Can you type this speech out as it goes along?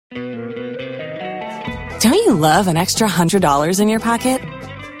Don't you love an extra $100 in your pocket?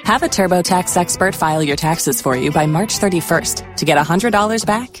 Have a TurboTax expert file your taxes for you by March 31st to get $100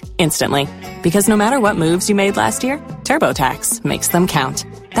 back instantly. Because no matter what moves you made last year, TurboTax makes them count.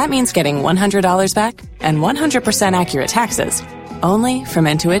 That means getting $100 back and 100% accurate taxes, only from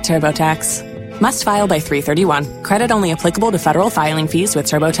Intuit TurboTax. Must file by 3/31. Credit only applicable to federal filing fees with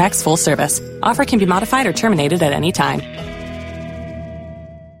TurboTax full service. Offer can be modified or terminated at any time.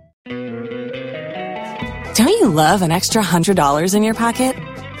 Don't you love an extra $100 in your pocket?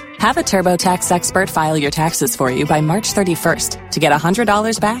 Have a TurboTax expert file your taxes for you by March 31st to get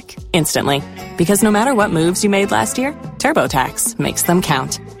 $100 back instantly. Because no matter what moves you made last year, TurboTax makes them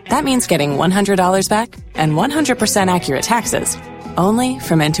count. That means getting $100 back and 100% accurate taxes, only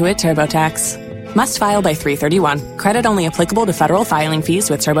from Intuit TurboTax. Must file by 3/31. Credit only applicable to federal filing fees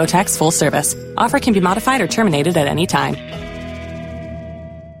with TurboTax full service. Offer can be modified or terminated at any time.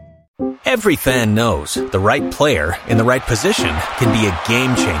 Every fan knows the right player in the right position can be a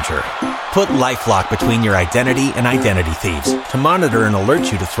game changer. Put LifeLock between your identity and identity thieves to monitor and alert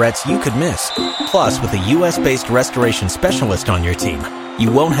you to threats you could miss. Plus, with a U.S.-based restoration specialist on your team,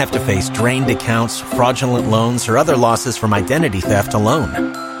 you won't have to face drained accounts, fraudulent loans, or other losses from identity theft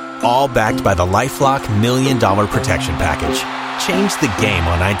alone. All backed by the LifeLock $1 Million Protection Package. Change the game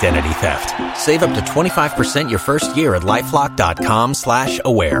on identity theft. Save up to 25% your first year at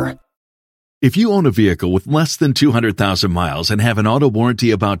LifeLock.com/aware. If you own a vehicle with less than 200,000 miles and have an auto warranty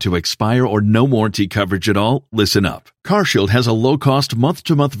about to expire or no warranty coverage at all, listen up. CarShield has a low-cost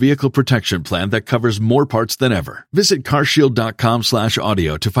month-to-month vehicle protection plan that covers more parts than ever. Visit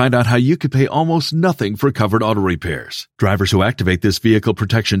carshield.com/audio to find out how you could pay almost nothing for covered auto repairs. Drivers who activate this vehicle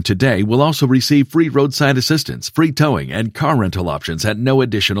protection today will also receive free roadside assistance, free towing, and car rental options at no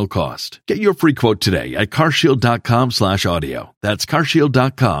additional cost. Get your free quote today at carshield.com/audio. That's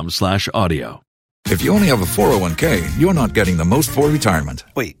carshield.com/audio. If you only have a 401k, you're not getting the most for retirement.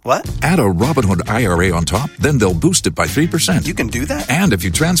 Wait, what? Add a Robinhood IRA on top, then they'll boost it by 3%. You can do that? And if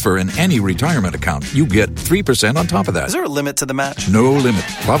you transfer in any retirement account, you get 3% on top of that. Is there a limit to the match? No limit.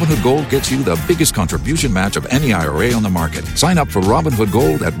 Robinhood Gold gets you the biggest contribution match of any IRA on the market. Sign up for Robinhood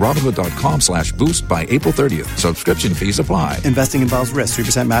Gold at Robinhood.com/boost by April 30th. Subscription fees apply. Investing involves risk.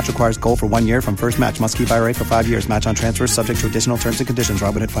 3% match requires gold for 1 year from first match. Must keep IRA for 5 years. Match on transfers subject to additional terms and conditions.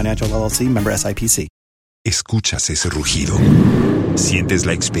 Robinhood Financial LLC, member SIPC. ¿Escuchas ese rugido? ¿Sientes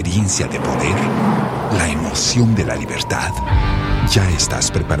la experiencia de poder? ¿La emoción de la libertad? Ya estás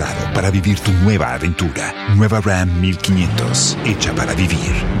preparado para vivir tu nueva aventura. Nueva Ram 1500, hecha para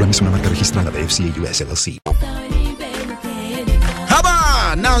vivir. Ram es una marca registrada de FCA US LLC.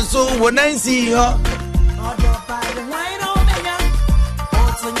 Haba! Nanso Wanansi ho.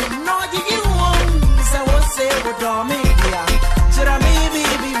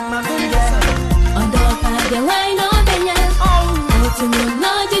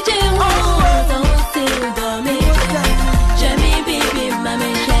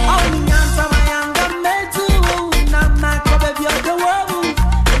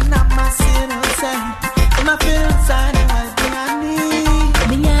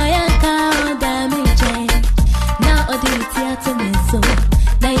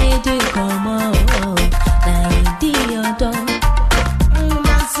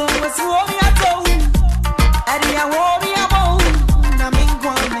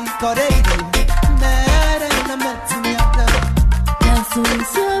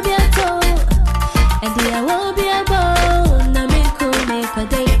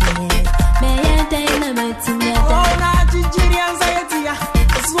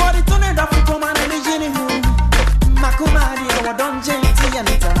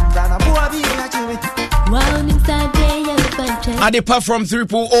 Adepa from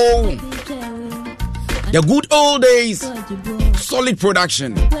 3.0. The good old days. Solid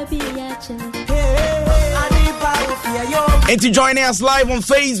production. And to join us live on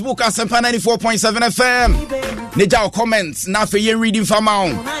Facebook at Sempa 94.7 FM. Neja comments. Now for you reading from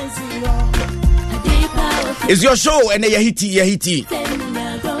Mount. It's your show and you're hitty.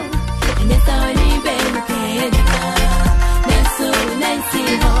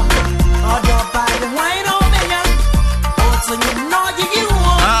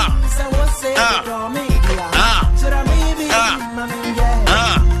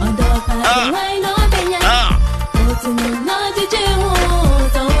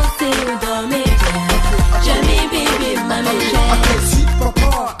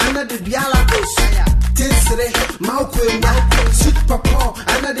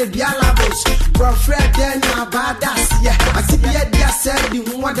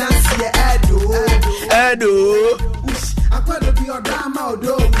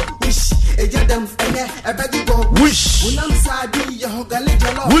 Wish.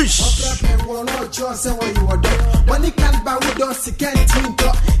 Wish.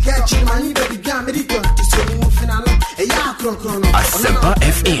 Asempa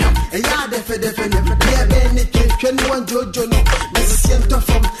FM.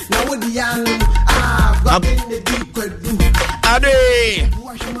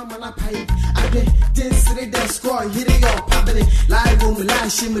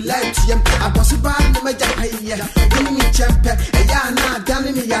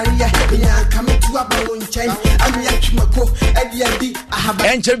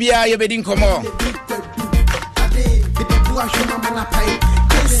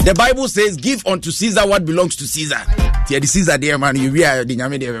 The Bible says, give unto Caesar what belongs to Caesar. The Caesar there, man. You are the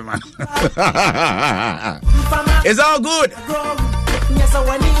Nyame there, man. It's all good.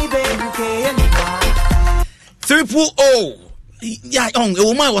 300. Yeah, a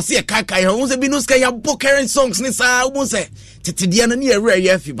woman was here. Kaka, who's a binuska, ya book current songs. Nisa, who's a Titiana near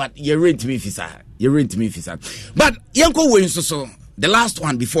Efya, but you're rent me, Fisa. You're rent me, Fisa. But Yanko Wayne, so the last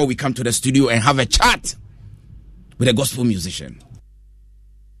one before we come to the studio and have a chat with a gospel musician.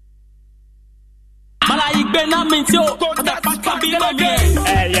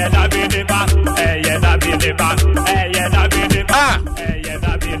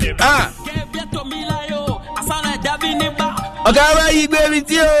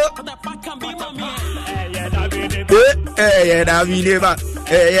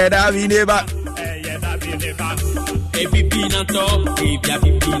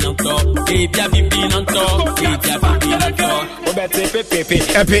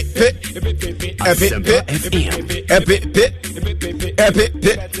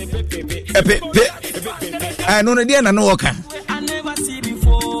 I know the day and no can. I never see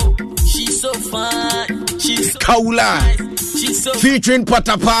before. She's so fine. She's so Kaula. She's so featuring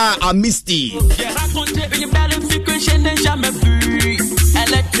Patapa and Misty.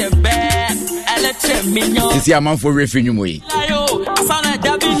 This is a man for revenue.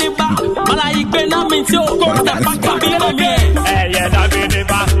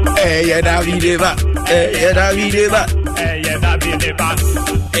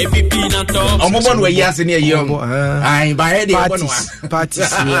 I'm one way, yes, in a young. I'm by the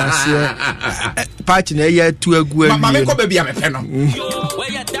parties. Party near to a good mamma. Baby, I'm a pen.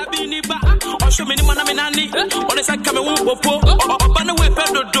 Show me money, or the second come on the way,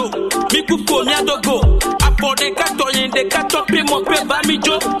 do. Me could go near the go. I pour the cat in the cat up him up, me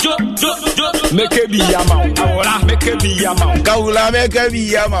jo. Make a be a mount. Make a be a mount. Kaula, make a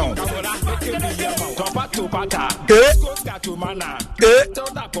be a mount. To pata, to mana,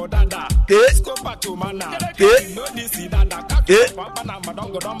 podanda, to mana, no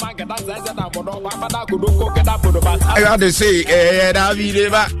I got to say,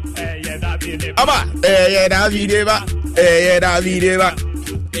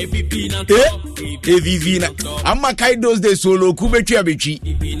 I'm a kind those days solo kubechi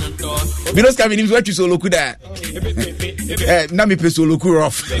because coming in what you solo kuda. Nami pe solo ku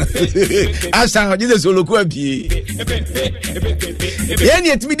rough. Asa this solo ku abi. Yen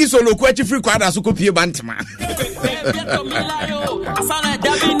yet me this solo ku achi free kwada so kopie bantama.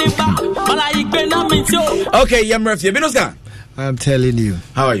 Okay, Efya Binoska. I'm telling you.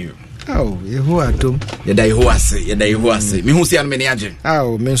 How are you? Oh, who are them? Yeda who ase. Me who see an many age.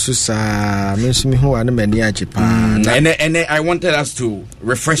 Oh, me who are many age pa. And I wanted us to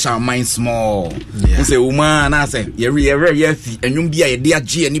refresh our minds small. Yeah. Say woman na say Efya enum bia ye dey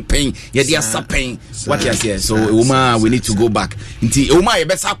age any pain, ye dey asa pain. What you say? So woman we need to go back. Nti woman ye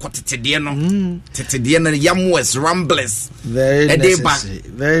better kwotete no. Tetede no yam was ramblers. Very necessary.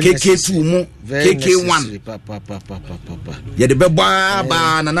 Very KK2 mo. KK1. Ye de beba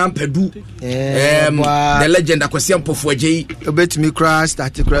ba na nampedu. The legend akwasi ampofu agye. Obetumi crash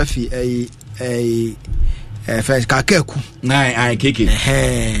stratigraphy first kakeku. Ai KK.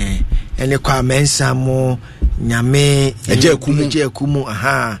 Ene kwa mensa mo nyame eje akumu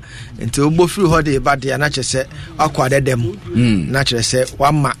aha nti obofiri ho de ba de na kyese akwa dedem na kyerese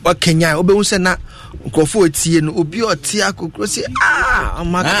wama wakenya obehu se na nkofo otie no obi otie akokro se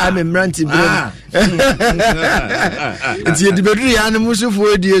amaka amemranti bro nti edibedu ya no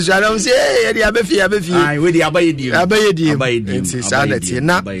musufo edi esu adam se edi abefi ai we di abayedi nti sanati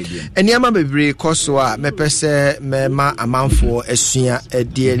na eniama bebre koso a mepese mema amanfo asua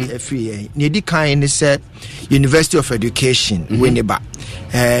edi afiri ne edi kan ne se University of Education Winneba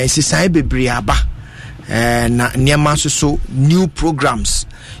sisai bebre aba na niema so new programs,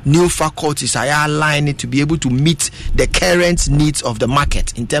 new faculties are aligned to be able to meet the current needs of the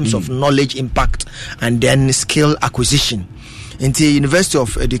market in terms of knowledge impact and then skill acquisition. in the University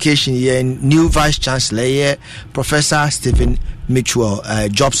of Education here, new vice chancellor here, Professor Stephen Mitchell,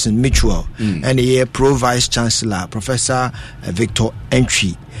 Jobson Mitchell, and here pro vice chancellor Professor Victor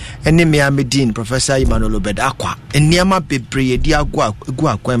Entry, and then me Dean Professor Emmanuel Bedakwa, and Niama Bebre dia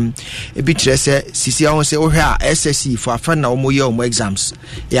guaquem a bit sisi I say oh here SSC for a friend now more exams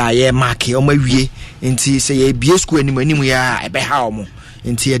yeah mark on my way into say a BS school anymore ya ebe how mo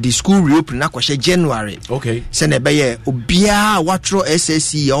into the school reopen na kwahye January okay send ebe ye obia watro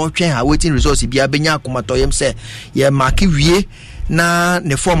SSC or twen ha waiting results bia benya akomatoyem say ye mark wie na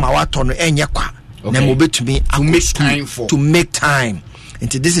ne form awato no enye kwa na mo betumi to make time. And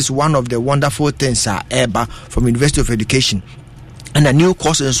this is one of the wonderful things Eba from University of Education. And a new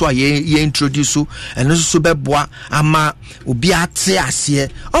course and so ye introduce and also beboa ama obi ate ase.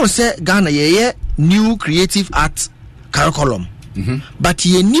 On say Ghana ye new creative art curriculum. But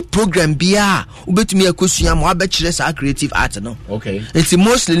ye ni program bia ubetumi akosua mo abekire sa creative art no. Okay. It's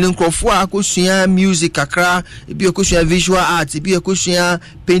mostly nkrofo akosua music akra, ebi akosua visual art, ebi akosua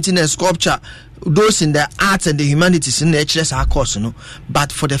painting and sculpture. Those in the arts and the humanities in the HSR course, no.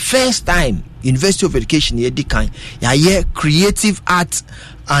 But for the first time, University of Education here, creative art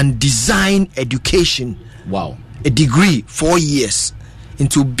and design education. Wow, a degree 4 years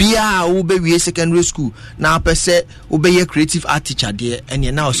into BA Ube secondary school. Now per se Ube creative art teacher there, and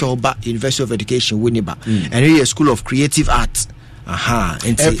you now so about University of Education Winneba, and here School of Creative Arts.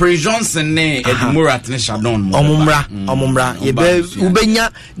 Johnson ne Edmurat ne Shadon omumra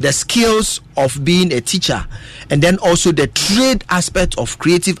ubenya the skills of being a teacher and then also the trade aspect of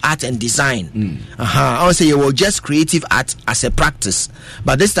creative art and design. I would say you will just creative art as a practice,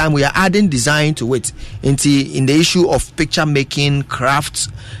 but this time we are adding design to it in the issue of picture making, crafts,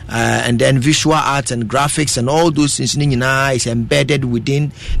 and then visual art and graphics and all those things is embedded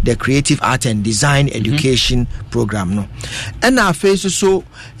within the creative art and design education program. No, and our face so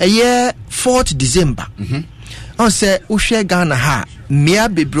a year 4th December. On say Ushe Ghana ha mea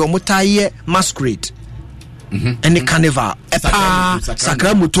bebro mutaye masquerade and the carnival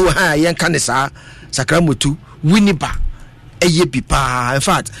Sakramutu ha yen kanisa Sakramutu Winneba eye pipa. In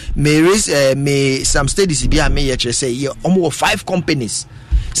fact, may some studies be may say almost 5 companies.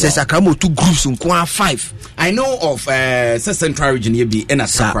 Says Sakramutu groups on 5. I know of Central Region ye be in a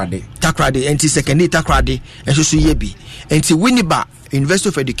Takrade and second Takrade and so ye be and Winneba University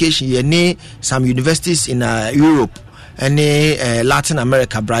of Education ye ne some universities in Europe and Latin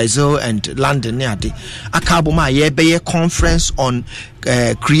America, Brazil and London near the Akaboma ye be a conference on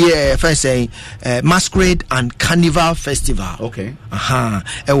masquerade and carnival festival. Okay.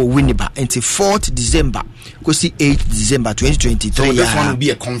 Winneba until 4th December. Go see 8th December 2023. So this one will be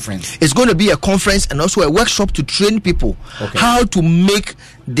a conference. It's going to be a conference and also a workshop to train people how to make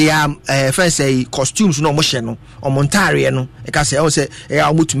their costumes no motion or montare no. I can say also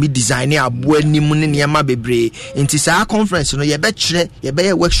to me design a bebre. Into sa conference no ye be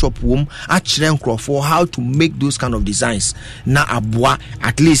a workshop room at for how to make those kind of designs. Na abwa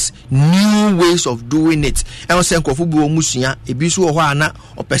at least new ways of doing it. I was saying kofu bu omusia ebisu ho ana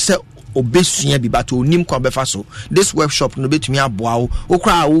opese obesua bi bato onim kwa befa so. This workshop no betumi aboa wo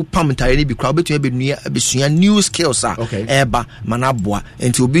okra wo pamtare ni bi kwa betumi besua new skills eba manaboa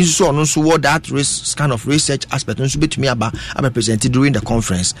enti obi so no so what that kind of research aspect no so betumi aba presented during the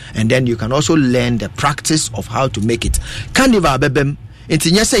conference, and then you can also learn the practice of how to make it. Carnival bebem it's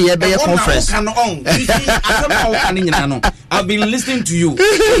in yes a conference. I've been listening to you.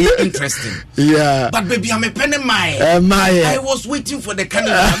 It's interesting. Yeah. But baby, I'm a penny I was waiting for the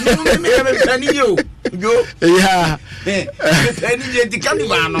carnival. Yeah.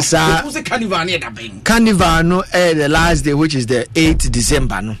 Carnival no the last day, which is the 8th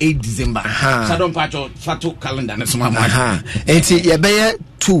December. No? 8th December. So don't patch your calendar. And see, you bear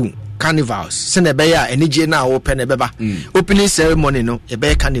 2 carnivals. Send a bear and na open a beba. Opening ceremony no a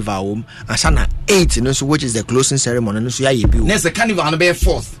bear carnival and sana 8 no so which is the closing ceremony no so ya yebi. Next the carnival no bear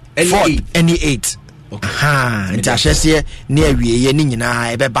 4th. Any 8. And Tashasia near we ni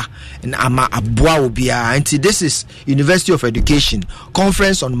nyina ebeba and ama aboa obia. And this is University of Education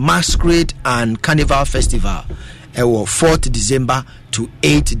Conference on Masquerade and Carnival Festival. 4th December to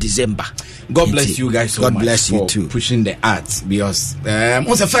 8th December. God bless you guys so much. God bless you too. Pushing the arts because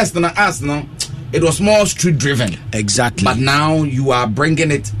what's the first thing I asked no? It was more street driven. Exactly. But now you are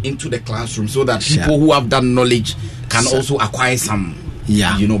bringing it into the classroom so that people who have that knowledge can also acquire some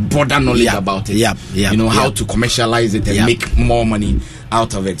broader knowledge about it. How to commercialize it and make more money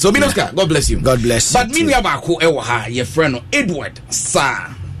out of it. So Binoska, God bless you. God bless but you. But me ewaha your friend Edward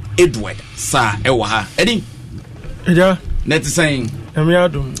Sir ewaha. Eddie. Yeah. Net saying I'm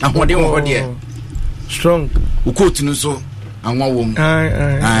yadum. Ahode strong. Ukotunu so anwa wom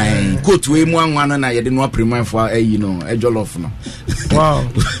ai coat we mu anwa no na ye de no prima for you know e jollof no wow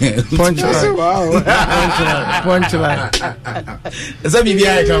punchline eza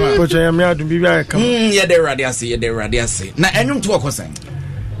bibia e kama coach ya me adum bibia e kama ye de radiase na enum to akosan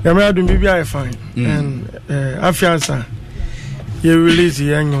ya me adum bibia e fine and Efya you release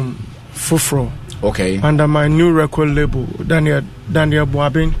yanyum fufro okay under my new record label Daniel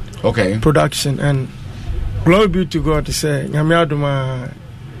Boabin production, and glory be to God to say nyame aduma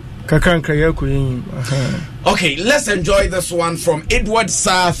kakanka yakuyin. Okay, let's enjoy this one from Edward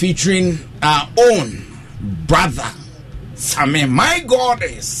Sa featuring our own brother Sammy. My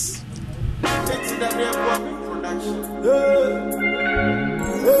goddess.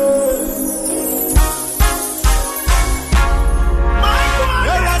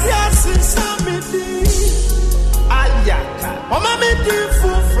 Mama me di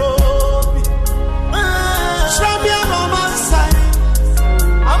fufro Shabia mama sai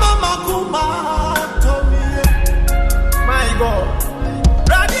Mama makuma tomi My God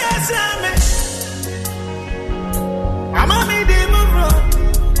Radia same Mama me di fufro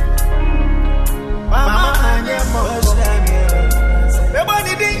Mama anye mo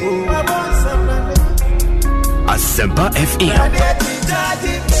Everybody di Mama Asempa Efya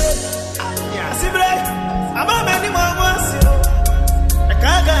Sibre Mama me di mama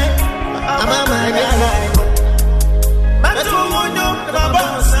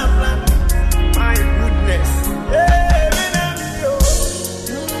my goodness.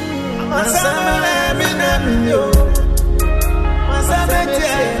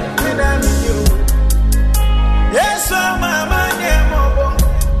 Yes, mama,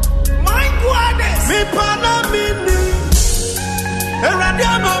 my goodness. Me pana mini.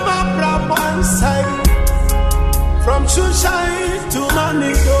 From sunshine to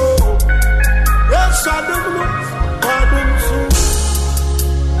Manigo. Yes, I don't know.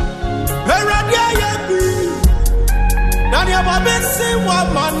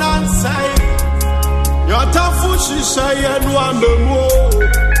 Your tafu shisha yenu amemo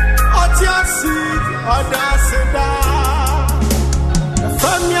Otiasi odasida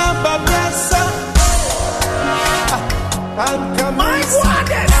From your babesa My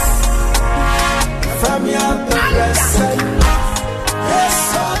goddess From your babesa Yes,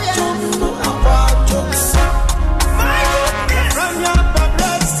 I do know about jokes My goodness From your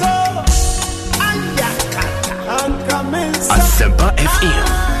babesa Ayakata And Kamesa Asempa Efya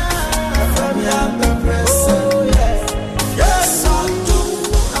From your babesa Yes, I do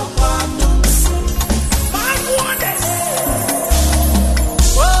know about jokes My goodness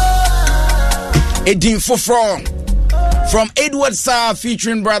Edin Fofron from Edward Sa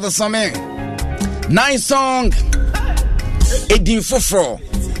featuring Brother Sameh. Nice song. Edin Fofron.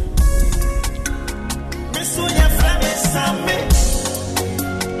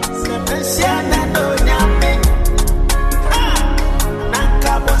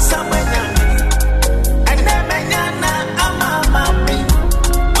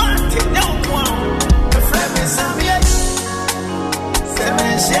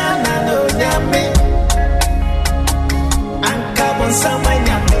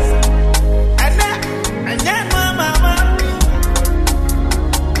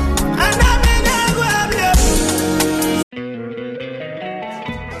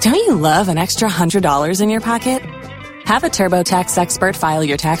 Don't you love an extra $100 in your pocket? Have a TurboTax expert file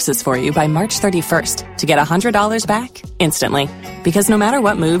your taxes for you by March 31st to get $100 back instantly. Because no matter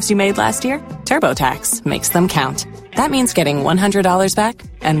what moves you made last year, TurboTax makes them count. That means getting $100 back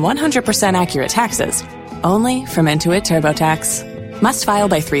and 100% accurate taxes only from Intuit TurboTax. Must file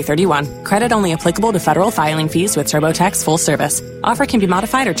by 3/31. Credit only applicable to federal filing fees with TurboTax full service. Offer can be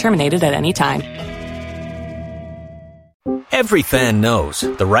modified or terminated at any time. Every fan knows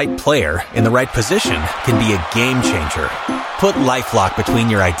the right player in the right position can be a game changer. Put LifeLock between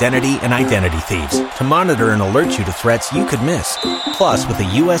your identity and identity thieves to monitor and alert you to threats you could miss. Plus, with a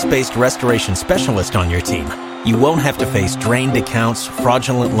U.S.-based restoration specialist on your team, you won't have to face drained accounts,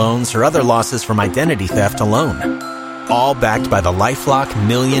 fraudulent loans, or other losses from identity theft alone. All backed by the LifeLock $1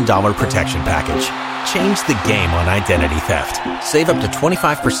 Million Protection Package. Change the game on identity theft. Save up to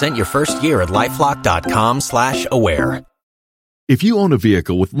 25% your first year at LifeLock.com/aware. If you own a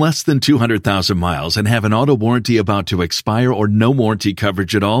vehicle with less than 200,000 miles and have an auto warranty about to expire or no warranty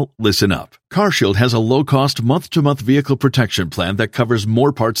coverage at all, listen up. CarShield has a low-cost month-to-month vehicle protection plan that covers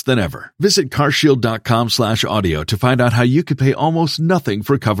more parts than ever. Visit carshield.com/audio to find out how you could pay almost nothing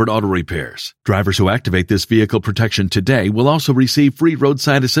for covered auto repairs. Drivers who activate this vehicle protection today will also receive free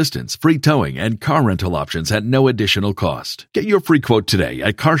roadside assistance, free towing, and car rental options at no additional cost. Get your free quote today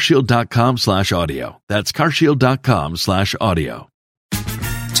at carshield.com/audio. That's carshield.com/audio.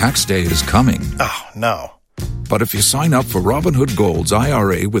 Tax day is coming. Oh, no. But if you sign up for Robinhood Gold's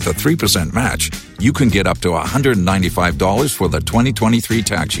IRA with a 3% match, you can get up to $195 for the 2023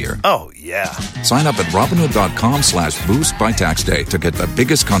 tax year. Oh, yeah. Sign up at Robinhood.com/boost by tax day to get the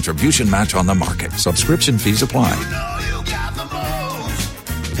biggest contribution match on the market. Subscription fees apply.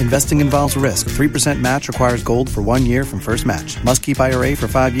 Investing involves risk. 3% match requires gold for 1 year from first match. Must keep IRA for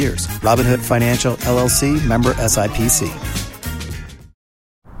 5 years. Robinhood Financial, LLC, member SIPC.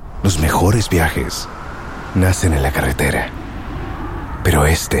 Los mejores viajes nacen en la carretera, pero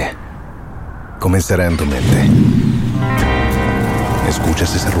este comenzará en tu mente.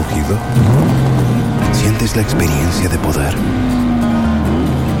 ¿Escuchas ese rugido? ¿Sientes la experiencia de poder?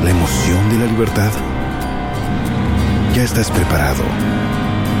 ¿La emoción de la libertad? Ya estás preparado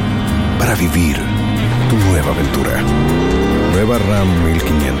para vivir tu nueva aventura. Nueva RAM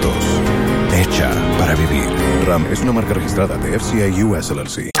 1500, hecha para vivir. RAM es una marca registrada de Efya US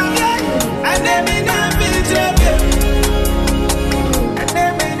LLC.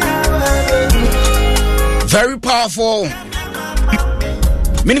 Very powerful.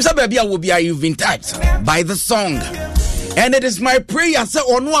 Minister Baby, you've been touched by the song. And it is my prayer say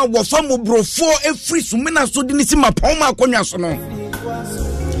ono a wo fam bro for every sumina so dinisi mapoma akonwa so no.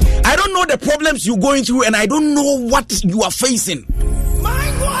 I don't know the problems you're going through and I don't know what you are facing.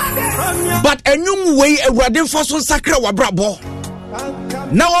 But a new way a radin for so sacred wa brabo.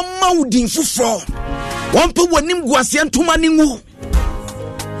 Now I'm mouding fufro. One pe wanim guase antuma ningu.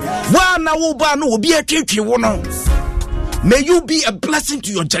 Wa na wo ba no obi atwetwe wo no. May you be a blessing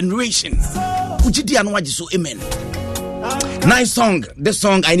to your generation. Ujidi anu waji so amen. Nice song. This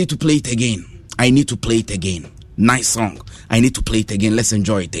song I need to play it again. Nice song. I need to play it again. Let's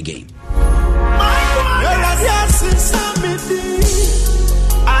enjoy it again.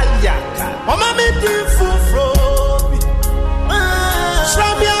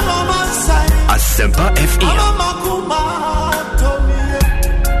 Asempa FM.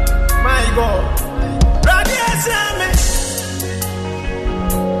 My God.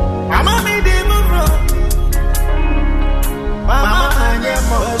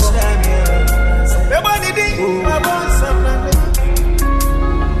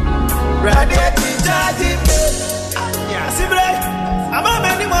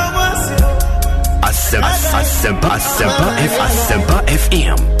 Asempa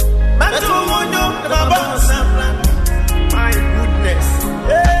FM. My goodness.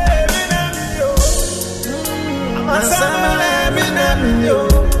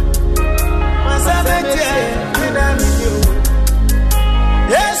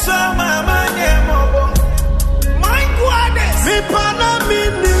 Yes, my goodness. Me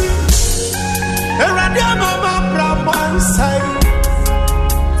panamini.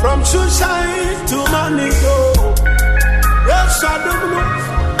 From Shushan to Manigo. Yes, I don't know.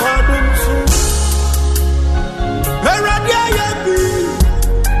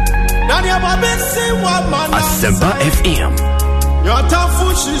 Asempa FM. Your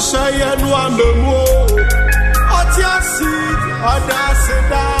tafushi say and one more. Otiasi,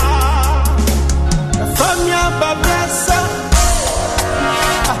 Odasida. From your babessa.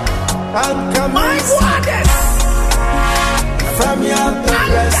 My goddess. From your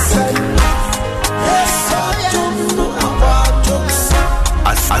babessa. Yes,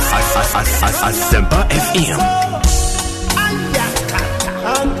 Asempa FM.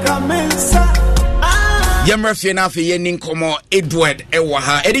 Yemrafie na fe yenin komo Edward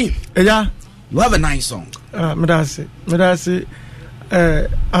Ewaha Eddie. Yeah. You have a nice song. Medasi.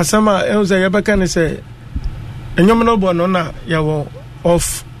 Asama e uza yebaka ne say enyom no bo no na yawo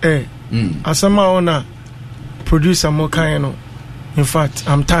off air. Asama ona producer mo kan no. In fact,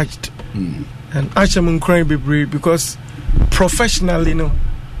 I'm touched. And I'm crying because professionally,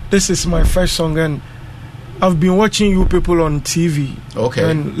 this is my first song and I've been watching you people on TV. Okay.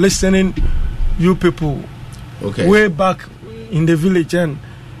 And listening you people. Okay. Way back in the village and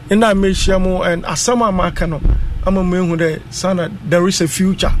in that Meshamo and Asama Makano. I'm a man who son there is a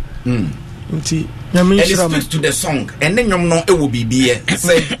future. And it speaks to the song. And then you know it will be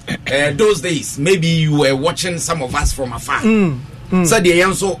say those days maybe you were watching some of us from afar. So the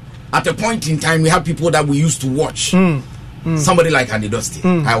answer at a point in time we have people that we used to watch. somebody like Andy Dusty.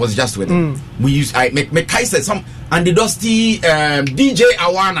 I was just with him. We used I said some Andy Dusty, DJ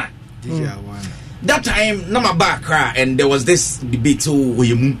Awana. That time, no my back and there was this debate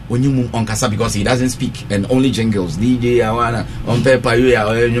when you move on Kasa because he doesn't speak and only jingles. DJ Awana on Pepper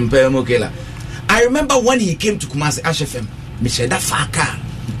Mokela. I remember when he came to Kumasi Ash FM, Michelle that Faka,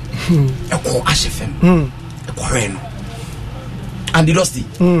 Eko Ash FM, Eko Reno, Andy Dusty,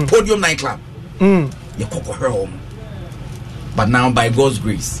 Podium Nightclub, Yeko home. But now by God's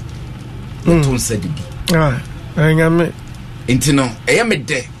grace, the tone said it. Intino, I am a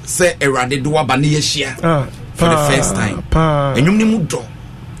day. Say erade do aba na yehia for the first time enyum ni mudo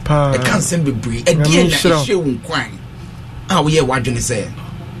e kan sem bebre e die na ehwe wo kwan a wo ye wadwene say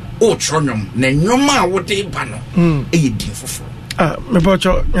o tronwom na nyom a wo de ba no e ye din fofo me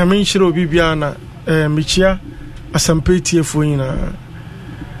bocho nyame nhire obi bia na mechia asampeti efo nyina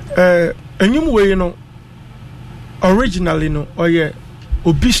enyum we no originally no oye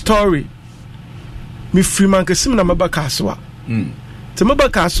obi story me free man kesim na mabaka aswa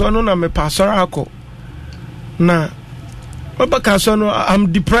Temabaka so no na me pastor ako na mabaka so no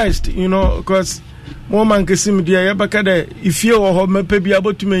I'm depressed, you know, because more man kesim dia yabaka de Efya wo ho mepa bia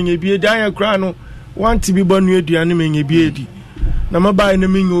botumenya bia dan yakra no want to be bonu aduane menya bia di na mabai na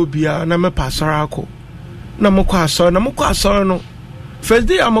menya obia na me pastor ako na mokọ aso no first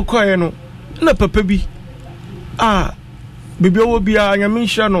day amokoye no na papa bi bibi owo bia nyame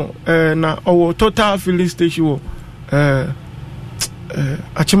hia no na owo total filling station wo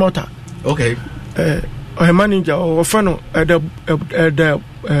Achimota. Okay. A manager or fano the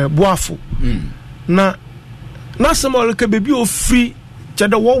Boafu. Na some can be free.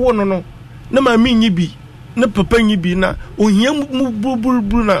 Chada wo no. Na ma mi nyibi. Na papa nyibi na ohia mu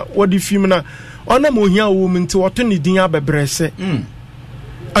bruna what the film na. Ona mo ohia wo minti woto ni din abebrese.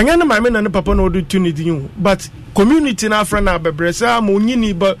 Anya na ma me na papa na odu tu ni din but community na afra na abebrese mo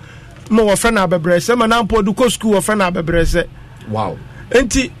nyini ba mo wo fra na abebrese ma na mpo du ko school wo fra na abebrese. Wow.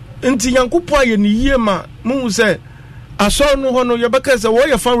 Enti yankupo aye ni yie ma mu se aso no ho no ye beka se wo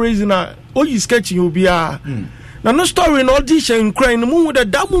ye fundraising na o yi sketching obi a na no story no audition crying mu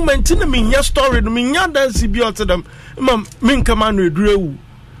that moment na me nya story no me nya dance bi otedam ma me nkama no edurewu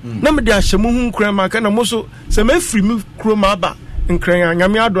na me de ahye mu hu nkran ma ka na mo so se me free me kro ma ba nkran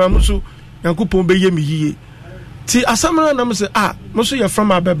anyame ado am so yankupo be ye me yie ti asamra na mo se mo so ye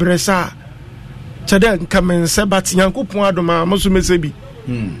from abebresa chade nkamen se bat yankopon adoma mo so mesebi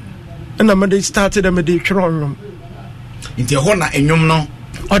na me dey started me dey twronwom inte ho na enwom no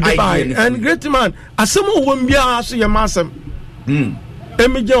and great man asemo wo mbia so ye masem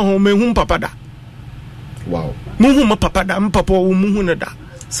emije ho mehum papada wow muhum papada mpapa wo muhu ne da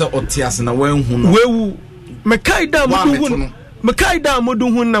se otias na wanhu no wewu mekaida modu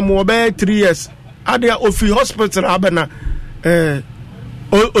hun na mo be 3 years adia ofi hospital abana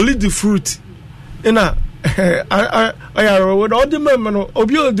only the fruit ina ayaro with all the men no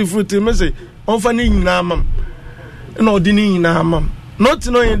obi all the fruit me say onfa ni nyina amam na odi ni nyina amam not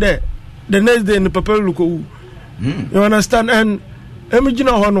knowing that the next day the papa look you understand and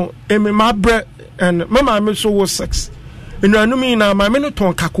emigina ho no emi ma bre and mama me so was sex inu anumi na ma me no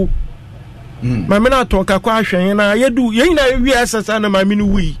ton kako ma me na ton kako ahwen na yedu yen na wi asasa na ma me no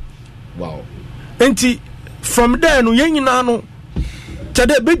wi wow enti from there no yen nyina no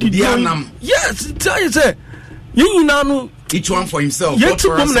chade bedidi anam yes tell you say yin na no each one for himself yet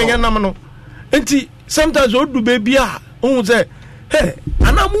for himself na yanam no enti sometimes odu baby a won say hey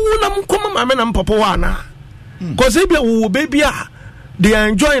anamu na mkoma mama na mpapa wa na cause e be wo baby a they are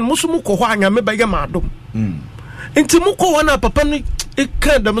enjoying musumu ko ho anya me ba ye madom enti muko wa na papa no e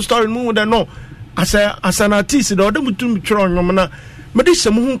kind of story mu da no as an artist da odem tum twro nwom na me de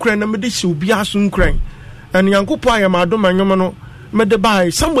hyem hu nkran na me de hye obi aso nkran and yankopo ayamadom anwom no me de buy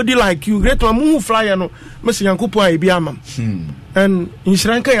somebody like you great one mu flyer no me se yankopo ayi bi amam and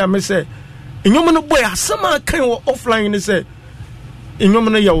inshranka ya me say enyom no boy asama kan offline ni say enyom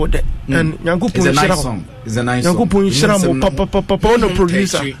no ya wode and yankopo inshira is a nice yankopo inshira mo papa no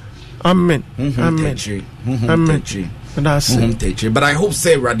producer amen amen amen that's it. But I hope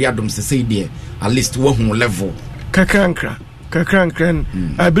say radiadom say there at least one level kakranka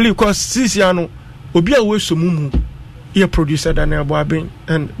I believe cause this year no obi a we so mumu ye producer Daniel Boabin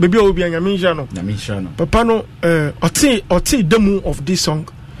and baby obi anyamisha no papa no oti demo of this song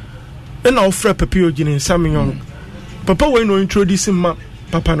and na offer papa ogine Samuel papa we no introduce ma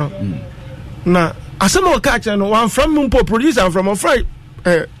papa no na asema o catch no one from mumpo producer from a fry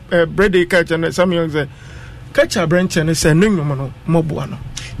brady catch and Samuel say catch a branch and say no no mobo no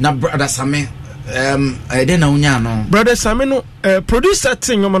na brother Same I dey na unya no brother Same no producer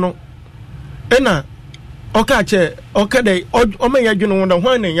thing no ena okay dey o me ya dwene won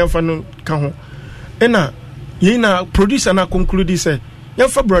hwan na yamfa no ka ho ena yina producer na conclude say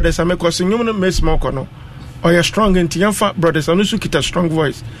yamfa brothers amekose nyum no mess moko no or strong into yamfa brothers anu su kita strong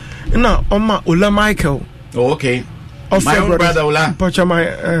voice ena oma Ola Michael. Oh, okay. My own brother Ola. Pocha my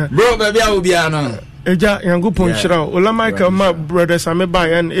bro baby obia no. Eja yangu ponchira Ola Michael my brothers ameba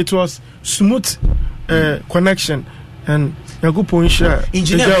and it was smooth connection and yangu ponchira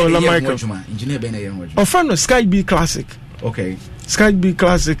engineer Ola Michael. Engineer Ben Ayen. Ofano Sky B Classic. Okay. Sky B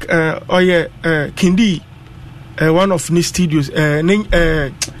Classic Kindi one of the studios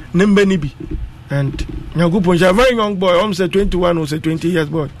Nimbenibi and Nyagupo is a very young boy, almost 21 or 20 years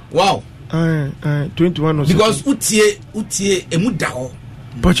boy. Wow. 21 or because utie emudao.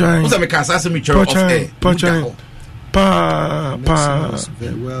 Pocha. Usa make asasa me choro of Pocha. Pa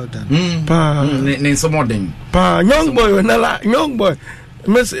very well done. Pa some more thing. Pa young boy.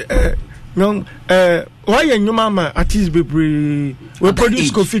 Miss young why your mama artist be we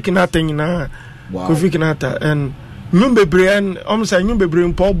produce Kofi Kinata na Kofi Kinata and Nyumbebre and almost Nyumbebre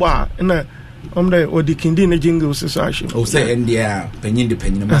in Poba na the Odikindi na jingle society. Oh, say India, penny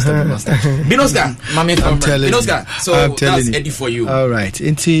master. Binoska, Mami, I'm telling Binoska. So that's Eddie for you. All right.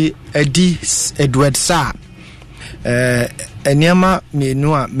 Inti Eddie Edward Sa. Enyama me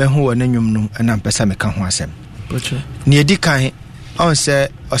no me ho na nwum no na mpesa me ka ho asem. Ni Eddie kan on say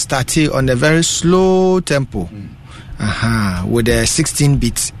or start on a very slow tempo. With a 16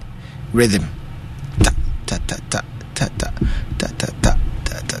 beat rhythm. Ta ta ta ta ta ta ta ta ta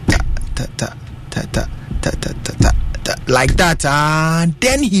like that, and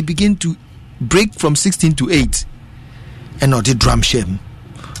then he began to break from 16 to 8 and not the drum shame.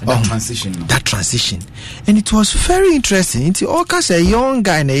 That transition, and it was very interesting. It's all cause a young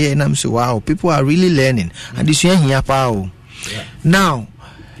guy in a year, and I'm so wow, people are really learning, and this year here power. Now,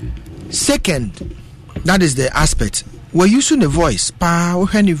 second, that is the aspect. We're using the voice,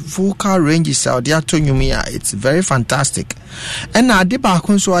 when the vocal ranges out there, it's very fantastic. And I did back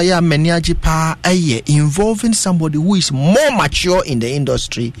so I am involving somebody who is more mature in the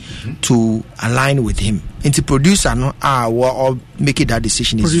industry to align with him. And the producer or making that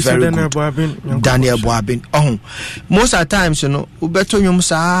decision is producer very good. Daniel Boabin. Most of the times,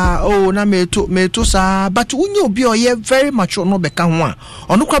 but when you be very mature, no become one.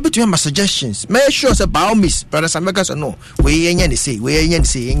 Or no crab to my suggestions. Make sure about Miss Brothers Americans no. We ain't say.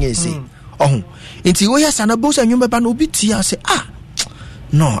 Until we have Sanabos and Yumba no BT, say,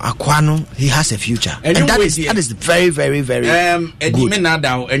 no, Aquano, he has a future. And that is very, very, very good.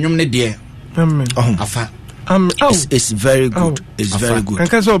 It's very good. It's very good.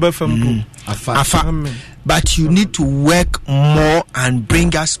 But you need to work more and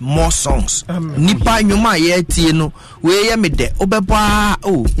bring us more songs. Nipa nyuma yeti no we ye me de obeba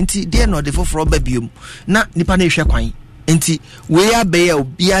nti de no de foforo babiom na nipa na ehwe kwan nti we abe ya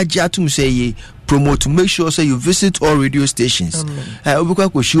obi agya tum say ye promote, make sure say you visit all radio stations. Obekwa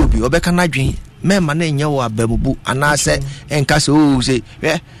ko shi obi obeka na dwen mema na enye wo abamubu ana say enka say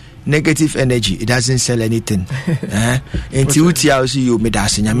negative energy, it doesn't sell anything. Until you made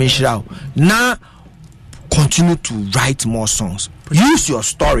us in your now continue to write more songs. Use your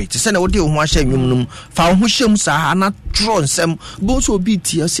story to send audio one share you found who shams are not drawn some both will be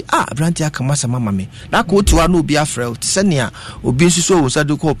tears. Brantia Kamasa Mamma me. That go to no be afraid. Senia or be so was a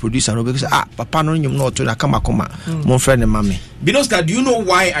co producer because Papa no you not to Kamakoma, my friend and mammy. Binoska, do you know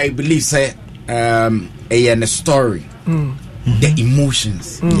why I believe say a story? The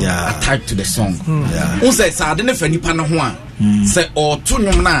emotions attached to the song. Who says I don't know if any panel say or two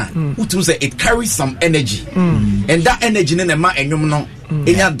na who say it carries some energy, and that energy in the man and you know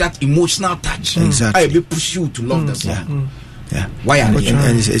that emotional touch. Exactly. I will push you to love the song. Why are they?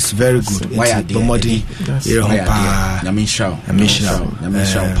 And it's very good. Why are they?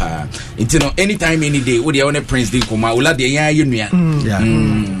 It's anytime, any day, with the only prince did come out, let the and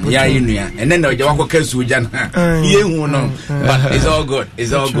then the Wako Kesujan. But it's all good.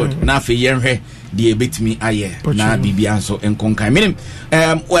 It's all good. Now for year, the bit me aye. Now Bibianso and Conkai. Meaning,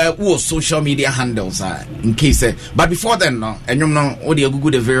 what social media handles are in case. But before then, no, and you know, all the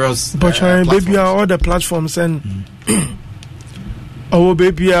Google the various. But baby, all the platforms and. Our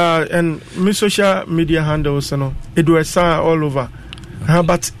baby and my social media handles, it was all over.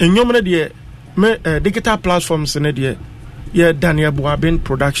 But in your digital platforms, Daniel Boabin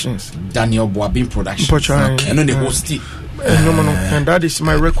Productions. Daniel Boabin Productions. And then the host. And that is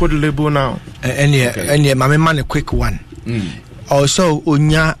my record label now. And my man, a quick one. Also,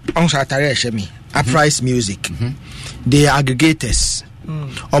 Unya Onsatare Shemi, Uprise Music. They are aggregators.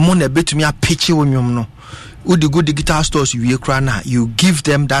 Omon a bit to me a picture when you know. With the good digital stores you give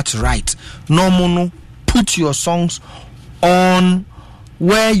them that right. No mono put your songs on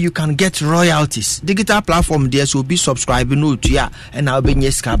where you can get royalties. Digital platform there so be subscribing to ya and I'll be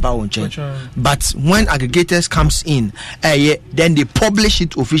but when aggregators comes in, then they publish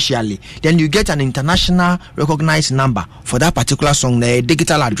it officially. Then you get an international recognized number for that particular song, the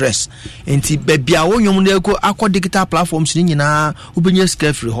digital address. And digital platforms and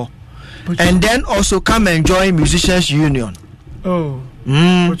then also come and join Musicians Union. Oh.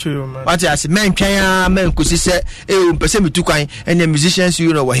 What I say, men could say, person me too kind, and the Musicians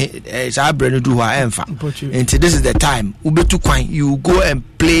Union is our brand do and this is the time. Ube too kind, you go and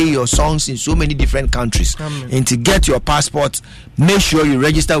play your songs in so many different countries. And to get your passport, make sure you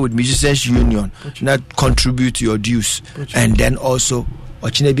register with Musicians Union, not contribute to your dues. And then also,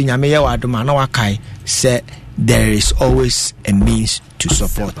 say there is always a means to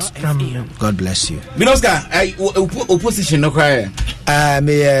support. God bless you. Minoska, opposition no cry.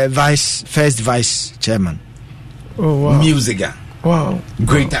 First vice chairman. Oh wow. Musica. Wow.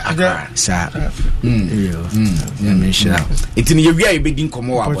 Greater Accra. Sir. It's in your way begin come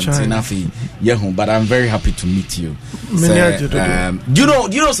over but I'm very happy to meet you. You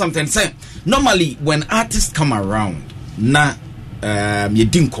know something? Say normally when artists come around, na you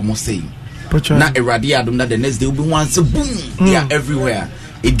didn't come say. Not a radiadum that the next day will be once boom, they are everywhere.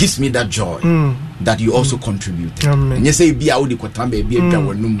 It gives me that joy that you also contribute. And you say be out the Kotambe, be a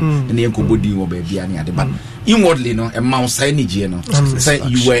Gawanum, and the Kobodi or baby any other. But inwardly, no, a mouse energy, no, say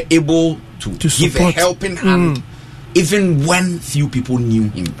you were able to give a helping hand even when few people knew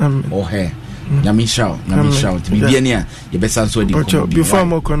him or her. Yami shout, to be near your best answer. Before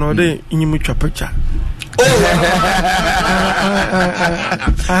more Conode, in your picture. I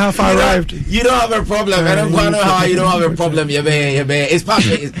have arrived. You don't have a problem. I don't know how you don't have a problem. It's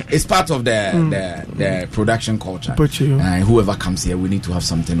part of the production culture. Whoever comes here, we need to have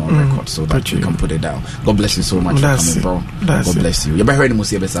something on record so that we can put it down. God bless you so much for coming, bro. God bless you.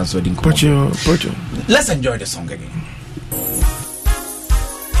 Let's enjoy the song again.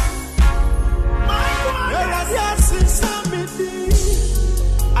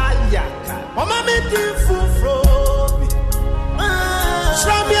 Mama me do fufro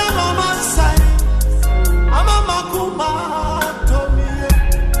Shabia mama sai Mama makuma tomi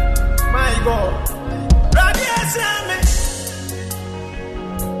My God Radia same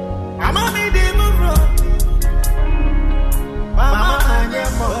Mama me di mufro Mama anye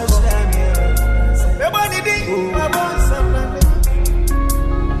mo Everybody di Mama samna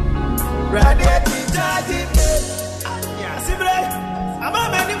Radia tijadi Anya sibre Mama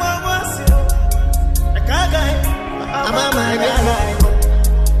meni mama si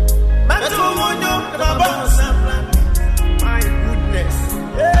my goodness.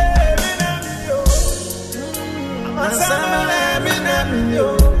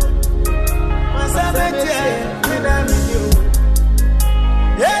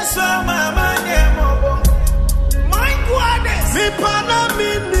 Yes, mama, my goodness. Me pana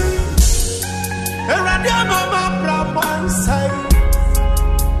mini. Eradia mama from side.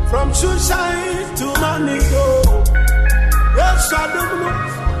 From Shushan to Manigo. Yes, I don't know.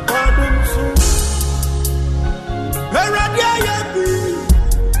 Eradia yabi.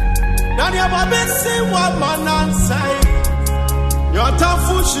 Nanya babe say what man ansai. Your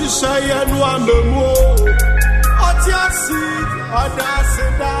tafu shisha yenu amemo. Otiasi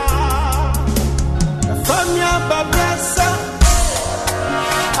odasida. Famia babresa.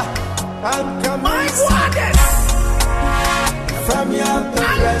 My goddess. Famia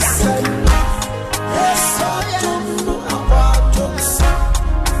babresa. Yes, I don't know about us.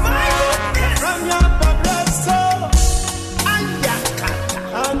 My goodness. Famia babresa. Ayakata.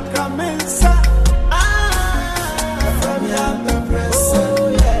 And Kamesa. Famia babresa.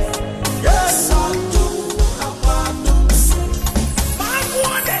 Oh, yeah. Yes, I don't know about us. My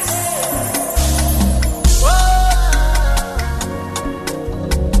goodness.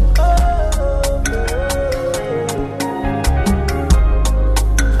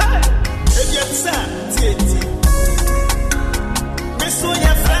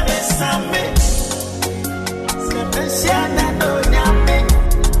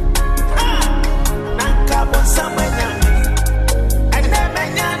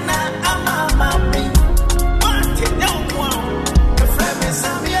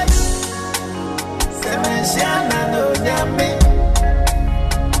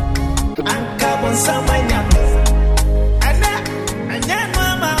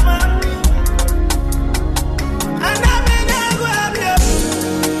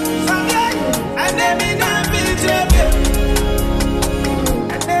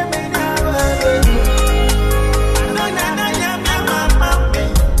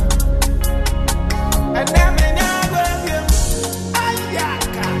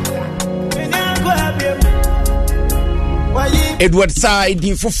 Edward Side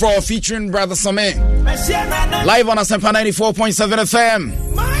D44 featuring Brother Sameh. Live on Asempa 94.7 FM.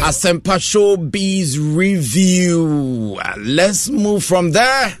 Asempa Showbiz Review. Let's move from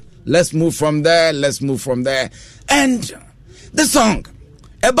there. And the song.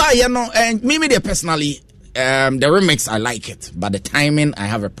 And me personally, the remix, I like it. But the timing, I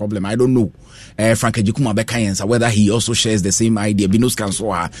have a problem. I don't know. Frank Ejikuma Bekayensa, whether he also shares the same idea. Binus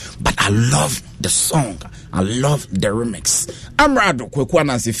Kansoa. But I love the song. I love the remix. Amrado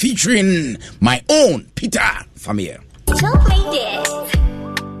Kwekwanansi featuring my own Peter Famia. Don't play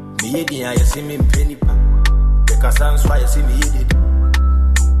this. Me I see me penny pa. Because I'm why you see me eat it.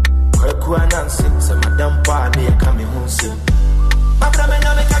 Kwekwanansi, so madam pa me come home soon. My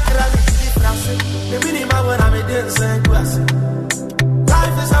brother me kakra me difference. Me minima when I'm dancing glass.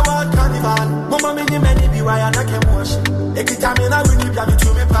 Life is a wild carnival. Mama me many be why I can't wash. Ekitamina we need to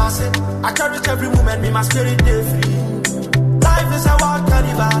me pass it. I cherish every moment, me my spirit day free. Life is a wild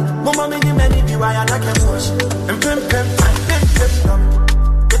carnival. Mama me many be why I can't wash. And pim pim dum.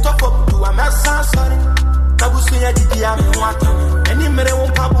 Get up to a mess sorry. Tabusu ya didi ya me want. Any mere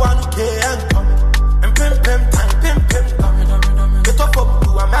won pabu anu ke and come. And pim pim dum. Get up to a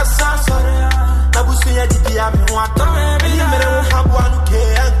mess sorry. Tabusu ya didi ya me want. Any mere won pabu anu ke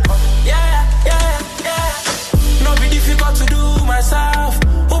and come. Yeah. No be difficult to do myself.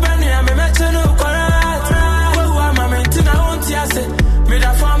 Ubeni ame meche no correct. Who am I meant na unti ase. Me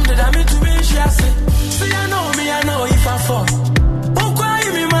da form the me to me she ase. See I know if I fall. Who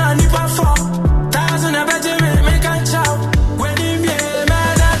me man if I fall. Thousand a better me can chow. When him be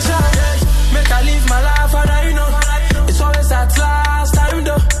man a chow. Make I live my life and I know. It's always at last time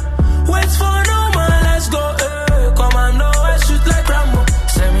though. Wait for no man, let's go. Come on, no, I shoot like Rambo.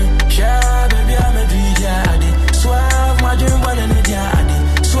 Send me, yeah, baby, I'm a DJ. Swear, my dream one and it,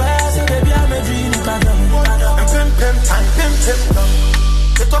 yeah, swear, say, baby, I'm a dream. And pim,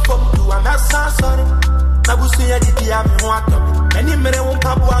 get up to a mess, sorry. Nabusi, I did the army want to. Any minute won't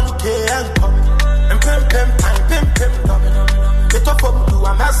pop one okay and come. And pim, get up to a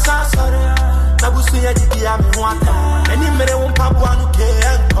mess, sorry. Nabusi, I did the army want to. Any minute won't pop one okay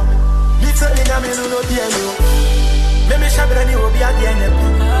and come. Little in a minute, no dear, you. Maybe Shabani will be at the end.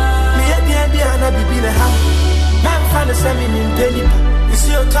 Me at the end, and I'll be in a house. Man, find a semi in penny. You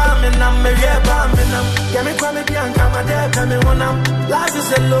see your time and I'm a real bomb and I'm getting quite maybe I'm coming there, coming when I'm life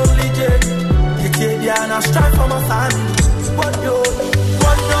is a lonely journey. You can't and I strive for my family. What yo,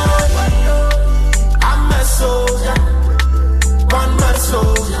 I'm a soldier, one man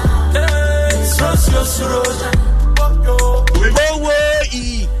soldier, soldier.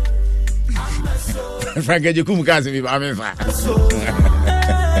 Frank Ejikuma kazi mi amefa.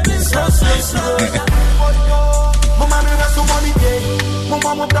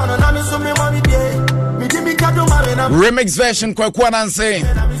 Remix version Kwekwanansi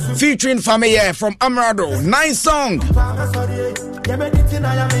featuring Famia from Amrado. Nice song.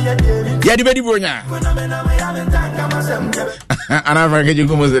 Yadi bedi bronya. Ana Frank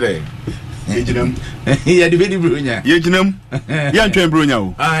Ejikuma today. Yadi bedi bronya. Yejinam. Yantwen bronya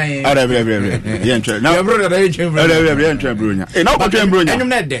o. Ai. Ara bre. Yantwen. Now brother da yentwen bronya. Ara bre yentwen bronya. Eh na kwatwen bronya. Enyum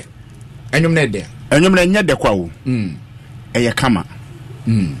na de. Enyum na nya de kwa wo. Eye kama.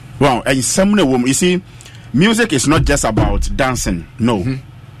 Wow, and some you see, music is not just about dancing. No,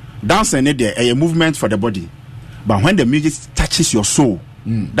 dancing is a movement for the body, but when the music touches your soul,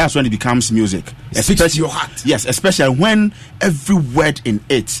 that's when it becomes music. Especially your heart. Yes, especially when every word in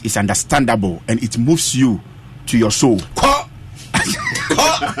it is understandable and it moves you to your soul. Oh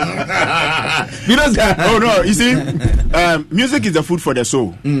no, you see, music is the food for the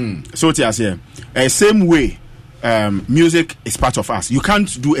soul. So here, same way. Music is part of us. You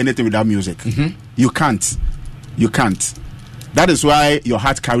can't do anything without music. You can't. That is why your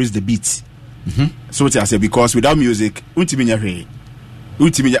heart carries the beat. So what I say, because without music, Binoska,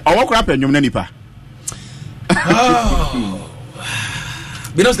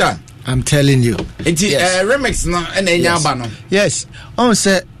 I'm telling you. Yes. Remix no no. Yes. On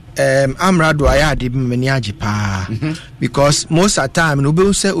say Amrado ayade mani age pa because most of the time no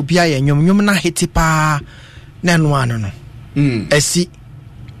be say obi aye nyom na hiti pa. No. Esi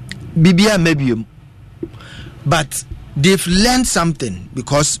Bibia Mebium. But they've learned something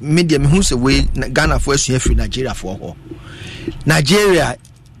because media who's away Ghana for free Nigeria for Nigeria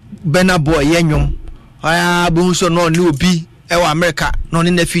Bena boy yenyum bunso no new be America no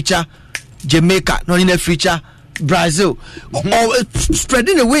in the future Jamaica no in the future Brazil or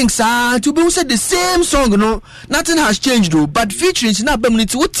spreading the wings to be said the same song, nothing has changed though, but featuring is not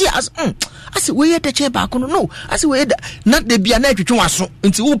permanent. What tears? I say we had the chair back on no. I say we had not the be an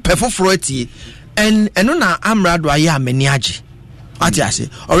into who perform for it and on Amrado I am meniaji Atiase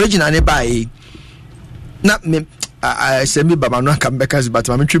originally by not me semi baba no come back as but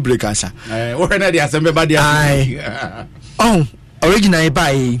I'm tree breakers originally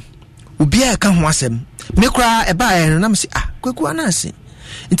by ubia ka ho asem me kra e ba no na me say Kwaku Anansi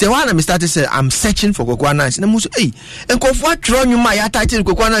nti one me started say I'm searching for Kwaku Anansi na mo so enkofo atro nwuma ya title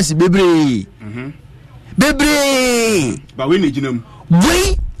Kwaku Anansi bebre but we need you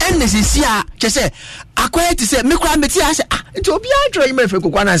we NCC say akwai to say me kra me ti say nti obi atro nwuma fe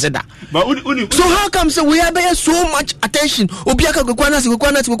Kwaku Anansi da but so how come say we have so much attention obi aka Kwaku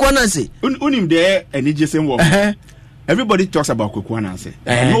Anansi unim there any jesem wo everybody talks about Kwaku Anansi.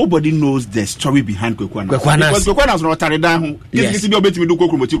 Nobody knows the story behind Kwaku Anansi. Because Kwaku Anansi no tare down. Yes. Be obetimi do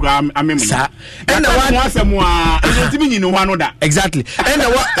kokro moti kra amem. And one asem a entimi nyi no hwano da. Exactly.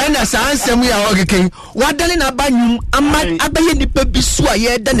 And as ansem ya ogeken. Wadale na banyum abaye nipa bisu a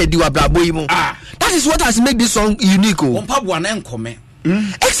ye da na di wabrabo yi mu. That is what has made this song unique. Ompabo na enkome.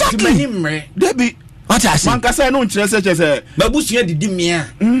 Exactly. Debi what I say? Man ka say no nkyere say babusua didi mia.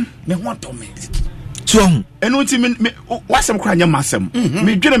 Me ho atome. So enu ti me wasem kra nya masem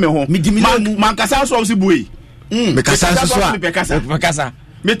me dwene me ho man kasa so si buyi me kasa so a me kasa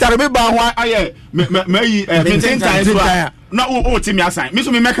me tare me ba ho aye me yi me tintan so na o ti me asan me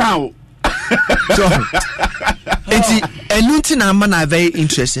so me meka o so enu ti na man are very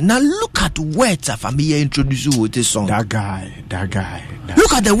interesting. Now look at words Afameye introduce you with this song. That guy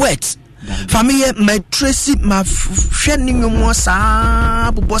look at the words Family my Tracy my friend mo sa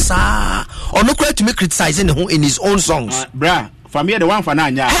bobosa or no credit to me criticizing him in his own songs. Bra, family the one for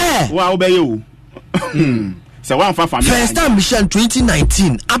nanya. Wa obey you. So one for family. First time Michelle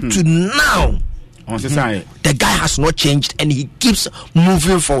 2019 up to now. The guy has not changed and he keeps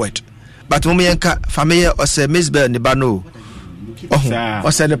moving forward. But Momienka family or say Miss Bell Nibano. Oh,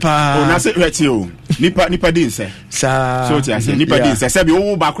 said the pa. Oh, na say hweti o. Nipa din say. So ti ase nipa din say say bi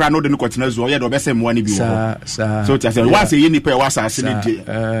wo background no de no continue zo ye do be say mo ani bi wo. So ti ase wa say ye nipa wa sa ase ne de.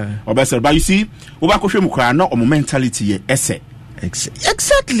 Obese but you see, wo ba ko hwe mu kra na o mentality ye ese.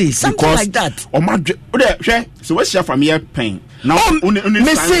 Exactly, something because like that. O ma hwe so we share from here pain. Now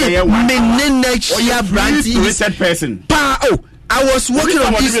me say me next year brandy spirited person. Pa I was working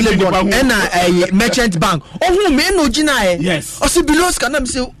on this label and a merchant bank. Oh, who me no gina? Yes. Oh, so below can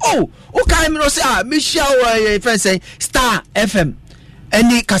say, okay, me no say, Michelle, friend say Star FM,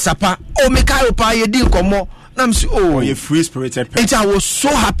 any kasapa. Oh, me kayo pa ye din komo. I'm so you free spirited person. I was so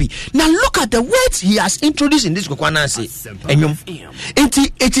happy. Now look at the words he has introduced in this Kwaku Anansi.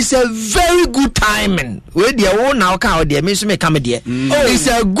 It is a very good timing. Where the own now can there means me come there. It's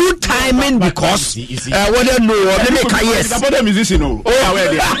a good timing because what they know let me yes. About the musician no.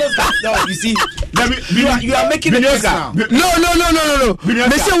 No, you see you are making a joke now. No.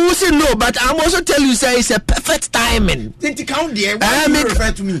 Me say who say no, but I'm also tell you say it's a perfect timing. Didn't count there. Why you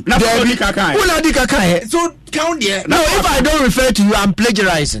refer to me? So count there. No, if I don't refer to you, I'm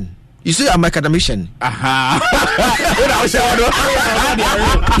plagiarizing. You see, I'm an academician. You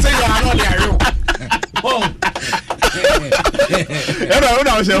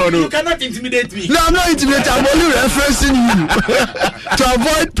cannot intimidate me. No, I'm not intimidating. I'm only referencing you to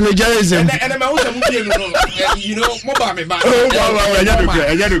avoid plagiarism. And I'm also, you know,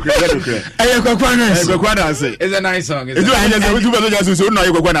 it's a nice song. It's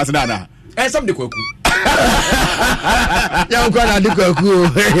something Kwaku.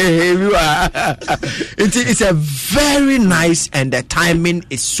 It's a very nice and the timing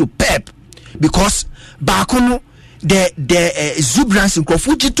is superb because Bakono the exuberance in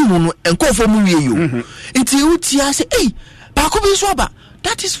Kofuji to Muno and Kofomu you. Until Utia say, hey, Bakobi Swaba,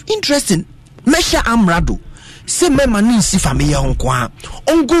 that is interesting. Mesha Amrado. Say me si family on go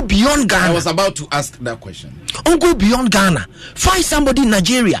beyond Ghana. I was about to ask that question. On go beyond Ghana. Find somebody in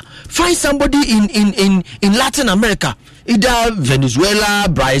Nigeria. Find somebody in Latin America. Either Venezuela,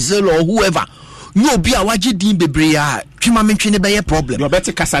 Brazil or whoever. No be awaji din bebrea. Twima mentwe ne be problem. You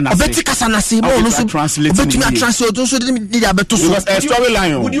better kasana. Obeti kasana se mo no so translate. Obeti na translate so need abeto so. Because a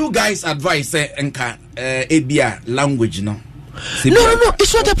storyline. Would you guys advise enka ebia language no? No,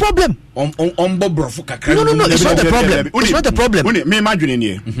 it's not a problem. No, it's not a problem. It's not a problem. Me imagine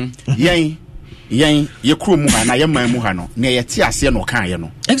ni yen ye kro mu ha na ye man mu ha no na ye ti ase no kan ye no.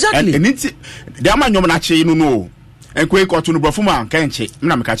 Exactly. And it the amanyom na che no enko ko to no brofo ma kan che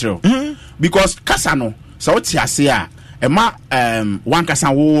na me ka kire because kasa no so ti ase a e ma one kasa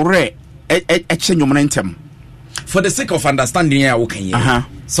wo re e che nyom na ntem for the sake of understanding here wo kan ye.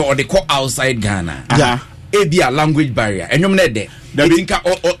 So they call outside Ghana. Ebia language barrier enyom na de tinka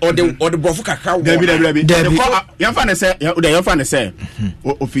or the brofo kakra wo Debbie you fan say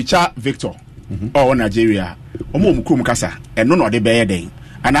o feature Victor or Nigeria, Krum Kasa, and no de bear day.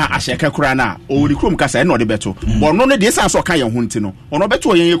 And I shaka crana, or the Krum Kasa, and not the better. But none of this answer Kaya Huntino, or no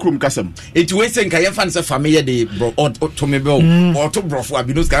better in your Krum Kasam. It was saying Kaya Fansa Familia de Bro or Tomebo or to Bro for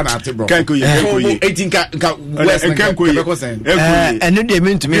Abinus Canate Bro. And then they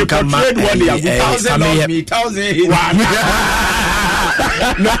mean to me come back 1,000.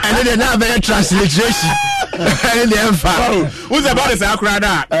 No, and then another translation. Who's about to say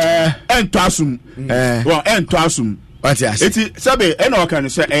Akrada? And Twasum. Well, and Twasum. What's that? It's Sabi, and I can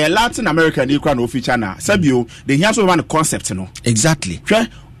say a Latin American equal feature now. Sabio, the here's one concept, no? Exactly.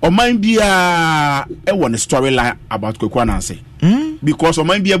 Or might be a one storyline about Kokwana say. Because or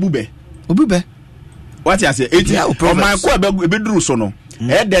might be a bube. Ubube. What I say? It's my bedroom sono.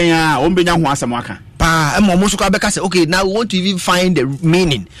 Edaya, Ombenya Wasamaka. Okay, now we want to even find the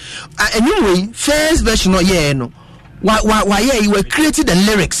meaning. Anyway, first version, no. Why, you were creating the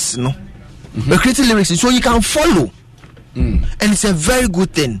lyrics, no? We're creating lyrics so you can follow. And it's a very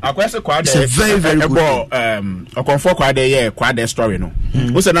good thing. It's a very, very good thing. I confirm quite the story, no.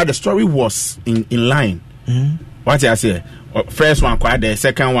 Also, now the story was in line. What I say? First one, quite the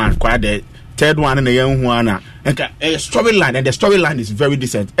second one, quite the third one, and the young one. And a storyline, and the storyline is very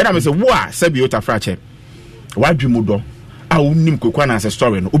decent. And I say, wow, Sebiota Frache. Why do you do? I wouldn't Kukwana as a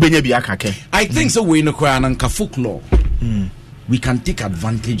story. I think so. We in the folklore, we can take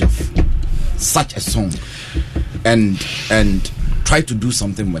advantage of such a song and try to do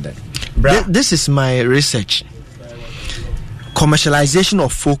something with it. This is my research. Commercialization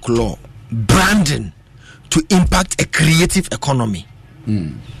of folklore, branding to impact a creative economy.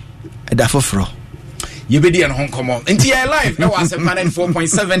 You be there in Hong Kong. Into your life, now Asempa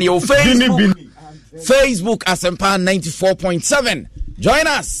 94.7. Your Facebook Asempa 94.7. Join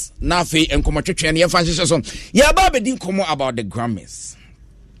us. Nafi and Komachuchi and Yafansi song. Ya Baba didn't come about the Grammys.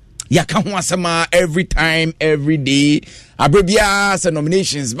 Ya Kamwasama every time, every day. Abrebias and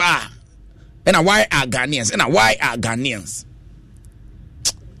nominations ba. And why are Ghanaians? And why are Ghanaians?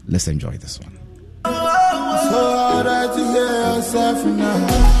 Let's enjoy this one. So hard to hear yourself now.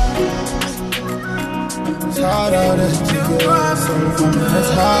 It's harder to hear yourself.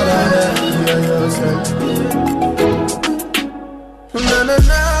 It's harder to hear yourself. Na na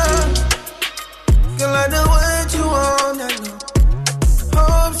na, girl, I know what you want. I know.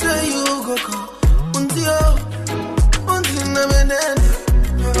 Hope say you go come. Until na menene,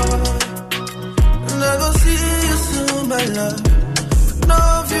 and I go see you soon, my love. No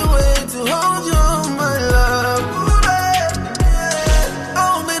few way to hold you, my love.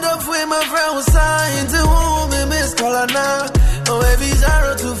 Oh, made up with my friend was signed to whom me miss color now. Oh, baby,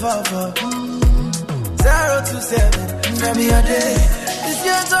 024 027. Let me a day. It's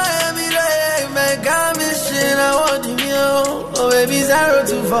your time every day. Make a mission. I want you. Oh, baby,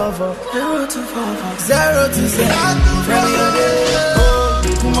 024 027. Let me a day. Oh,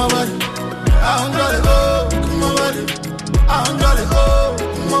 come on, buddy. I'm gonna go. Come on, buddy. I'm gonna go.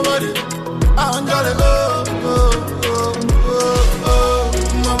 Come on, buddy. I'm gonna go.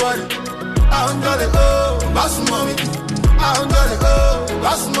 My body. I'm gonna go. Boss mommy. I'm gonna go.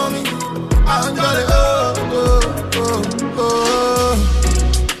 Boss mommy. I'm gonna go.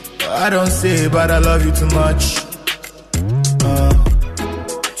 I don't say, but I love you too much.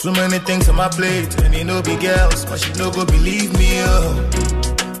 Too many things on my plate, and you know big girls, but she no go believe me.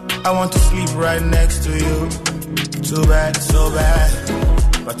 I want to sleep right next to you. Too bad, so bad.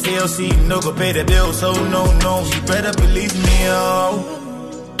 But TLC no go pay the bill, so no, you better believe me,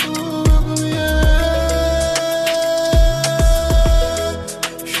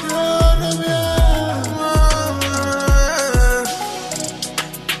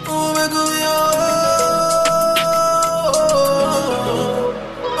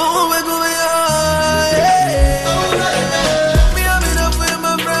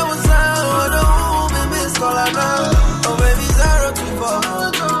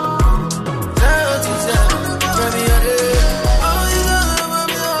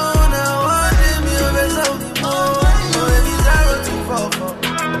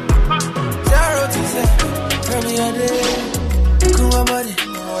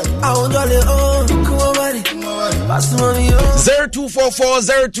 Zero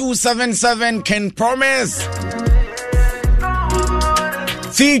 0244-0277 can promise.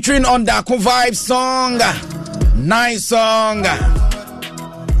 Featuring on the Vibe song. Nice song.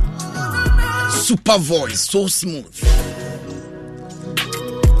 Super voice, so smooth.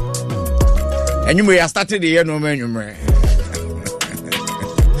 And you may have started the year no man, you may.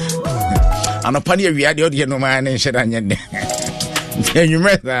 And a penny we had the audio no man and shit on your neck. And you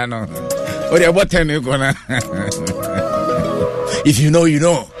met that, no. What about 10 you gonna? If you know, you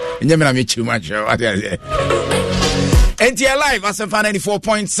know. Nyamina me too much. NTL Live, Asemfa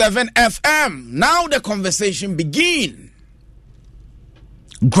 94.7 FM. Now the conversation begins.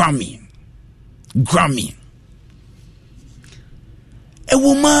 Grammy. A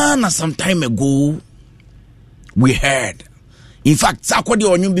woman some time ago, we heard. In fact, Sakodi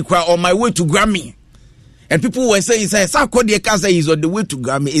Onyumbikwa on my way to Grammy. And people were saying, Sakodi Ekaza is on the way to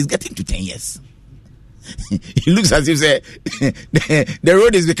Grammy. It's getting to 10 years. It looks as if the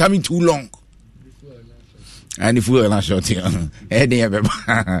road is becoming too long. And if we are not short here,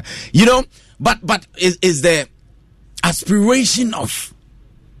 you know, but is the aspiration of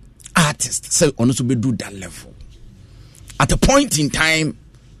artists so on to be do that level at a point in time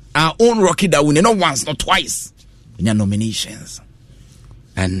our own Rocky that we not once not twice in your nominations,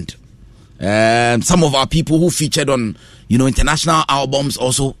 and some of our people who featured on international albums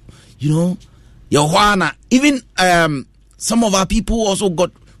also, Johanna, even some of our people also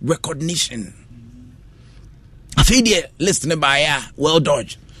got recognition. I feel there listening by well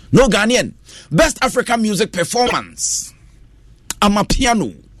dodged. No Ghanaian best African music performance.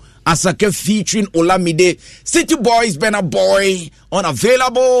 Amapiano Asake featuring Olamide, City Boys, Burna Boy,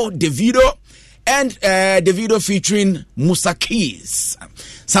 Unavailable, Davido, and Davido featuring Musa Keys,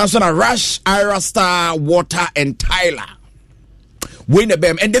 Samson Rush, Ira Star, Water, and Tyler. Win a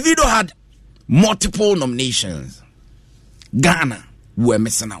BEM, and Davido had multiple nominations. Ghana were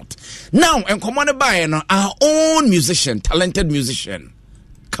missing out. Now, and commanded by our own musician, talented musician,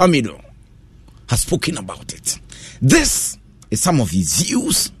 Kamido, has spoken about it. This is some of his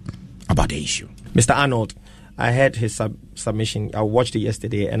views about the issue. Mr. Arnold, I heard his submission. I watched it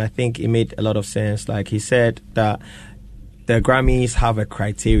yesterday, and I think it made a lot of sense. Like he said that the Grammys have a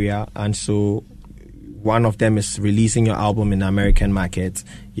criteria, and so one of them is releasing your album in the American market,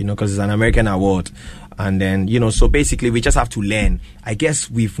 because it's an American award. And then, so basically we just have to learn. I guess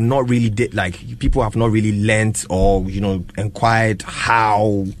we've not really people have not really learned or, inquired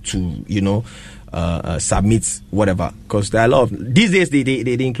how to, submit whatever, because there are a lot of these days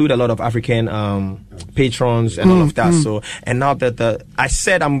they include a lot of African patrons and all of that. So, and now that I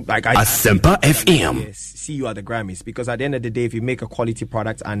said I'm like Asempa FM, see you at the Grammys, because at the end of the day, if you make a quality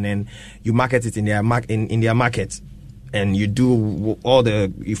product and then you market it in their market, and you do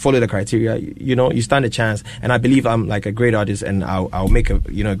you follow the criteria, you stand a chance. And I believe I'm like a great artist, and I'll make a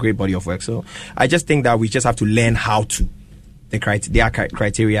great body of work. So I just think that we just have to learn how to their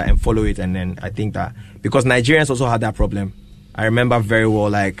criteria and follow it. And then I think that because Nigerians also had that problem. I remember very well,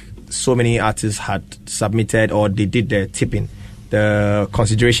 like so many artists had submitted or they did the tipping, the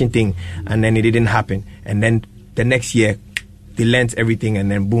consideration thing, and then it didn't happen. And then the next year they learned everything, and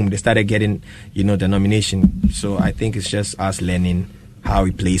then boom, they started getting the nomination. So I think it's just us learning how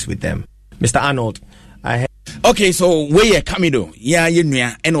we plays with them. Mr. Arnold, okay, so where you coming though? Yeah,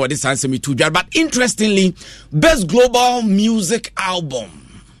 and what this answer me too. But interestingly, best global music album,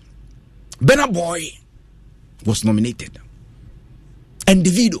 Burna Boy was nominated, and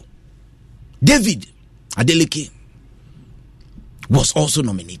David Adeleke was also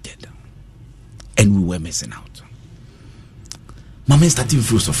nominated, and we were missing out. My man starting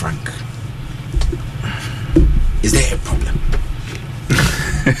feel so frank. Is there a problem?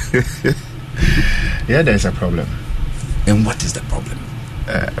 Yeah, there is a problem. And what is the problem?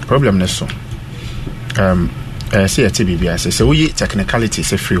 Problem is so. Say a TBB, I say, so we technicality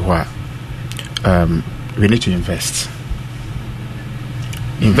say free where we need to invest.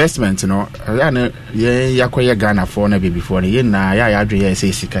 Investment, yakoya Ghana for na before ya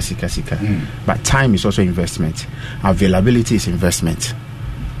say sika. But time is also investment. Availability is investment.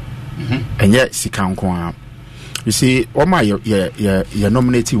 And yet sika nko. You see, all my your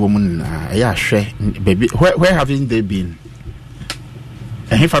nominated woman, baby, where haven't they been?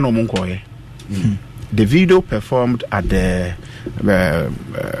 And if I know Munkoye, the video performed at the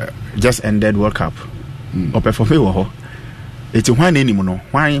just ended World Cup, or performed. It's why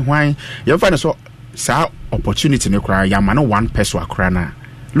you find so opportunity no cry. Yamano one person akrana.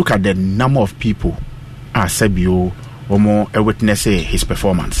 Look at the number of people are Sebio or more a witness his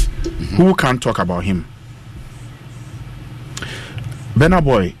performance. Who can talk about him? Burna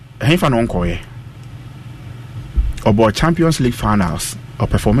Boy, he fan onkoye. About Champions League finals or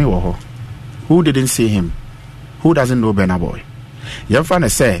performing woho. Who didn't see him? Who doesn't know Burna Boy? You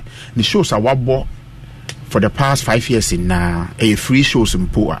find say the shows are wabo for the past 5 years in a free shows in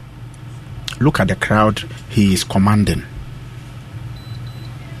poor. Look at the crowd he is commanding.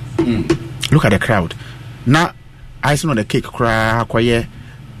 Look at the crowd. Now, I see on the cake cry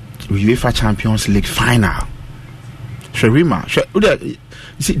UEFA Champions League final. Sherima, you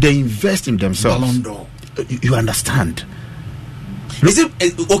see, they invest in themselves. You understand? Is it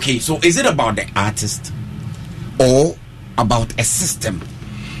okay? So is it about the artist or about a system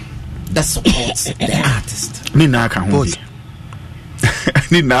that supports the artist?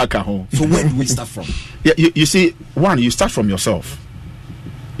 So where do we start from? Yeah, you see, one, you start from yourself.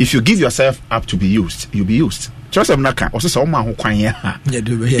 If you give yourself up to be used, you'll be used. Just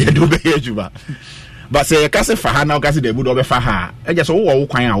but say kase fa ha na kase de budo be fa ha e just wo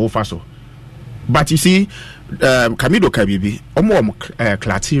kwan a wo fa so. But you see, Kamido Kabibi, omo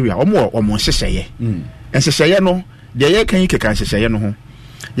criteria, omo hyehyeye. Hyehyeye no, de ye kan yike kan hyehyeye no ho.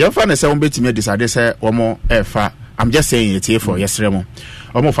 Ye fa na say won betime decide say omo fa. I'm just saying it here for yesterday.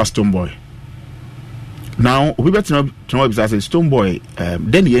 Omo fa Stone Boy. Now, we better know exactly Stone Boy.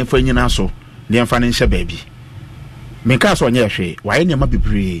 Then ye fa nyina so, ye fa nhye baby. Menka so nya hwe, why nyama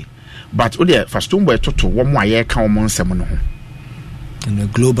bebre. But ode fa Stone Boy toto womo aye kan omo nsem no ho. On a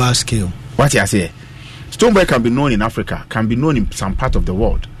global scale. What you say? Stone Boy can be known in Africa, can be known in some part of the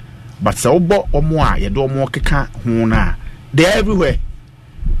world. But so omo a ye do omo keka ho na, they are everywhere.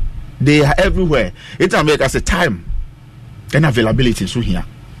 They are everywhere. It make us a time and availability so here.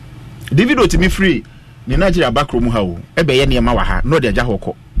 David to me free. Ni Nigeria backroom ha o. Ebe ye niema wa ha. No de ja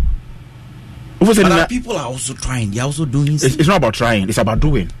hoko. But people are also trying. They're also doing. It's not about trying. It's about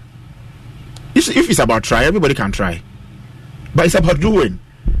doing. If it's about try, everybody can try. But it's about doing.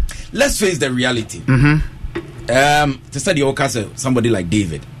 Let's face the reality. To study Okasa, somebody like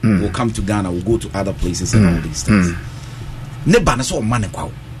David will come to Ghana, will go to other places and all these things. It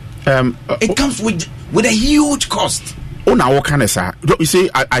comes with a huge cost. Oh, now what kind of sir? You see,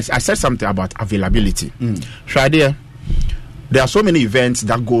 I said something about availability. There are so many events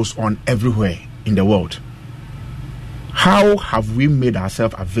that goes on everywhere in the world. How have we made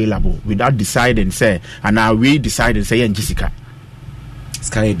ourselves available without deciding, say, and now we decided, say, and Jessica?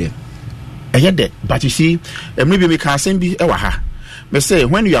 Sky there. But you see, maybe we can say, but say,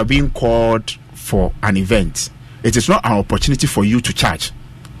 when you are being called for an event, it is not an opportunity for you to charge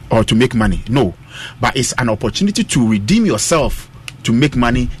or to make money. No, but it's an opportunity to redeem yourself to make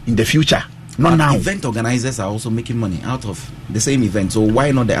money in the future. Not now. Event organizers are also making money out of the same event. So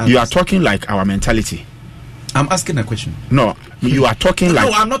why not the others? You are talking like our mentality. I'm asking a question. No, you are talking like.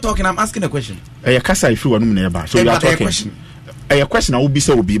 No, I'm not talking. I'm asking a question. So you are talking. A question I will be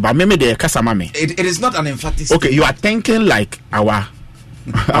so be, but maybe the kasa mame. It is not an emphatic. Okay, you are thinking like our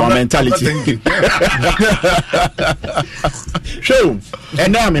mentality. Sure.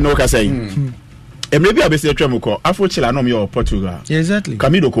 And now I mean, okay, saying. And maybe I be say Tremuko. Afro Chila no me or Portugal. Exactly.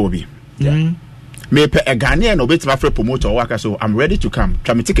 Kamido Kobi. Me pe a Ghanaian no bet my free promoter or worker, so I'm ready to come.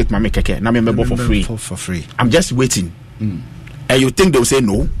 Try me ticket, my make keke. Now me member for free. For free. I'm just waiting. And you think they'll say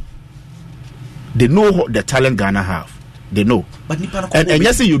no? They know what the talent Ghana have. They know. But and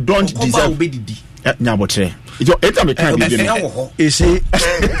yes, you don't deserve. You see, you are betraying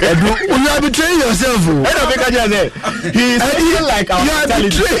yourself. He's like our you are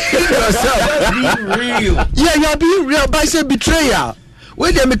betraying yourself. Being real. Yeah, you are being real. But I say betrayer.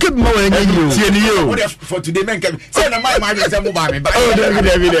 Wait, they make it more than you. For today, men can say the my mind is a mobile. Oh,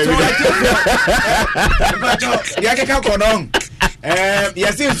 David.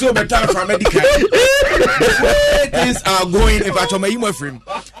 Yes, it's so better from medical. The way things are going, if I told my friend,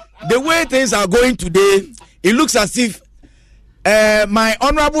 the way things are going today, it looks as if my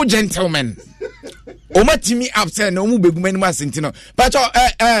honorable gentleman, Omatimi upset no move begumeni masintino. But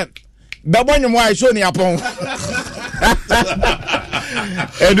Babon mo I show ni upon.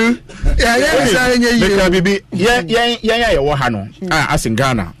 Edu, yeah, no. As in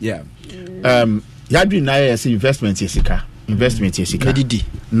Ghana, yeah. Yadri na yes investment yesika. Investment yesika.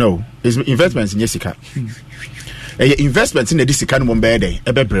 No, it's investments in yesika. Investments in the disika no mbede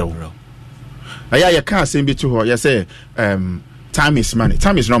ebe brew. You can't say be to her. You say time is money.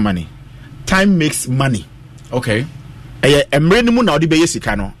 Time is not money. Time makes money. Okay. Emrenimu na odi be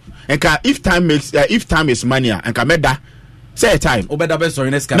yesika no. Enka if time is money enka meda say time. Obeda be sorry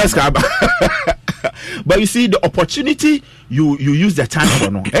next But you see the opportunity you use the time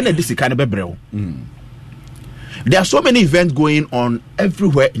for no. And this kind of be brew. There are so many events going on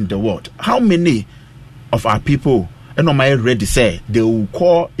everywhere in the world. How many of our people and on my ready say they will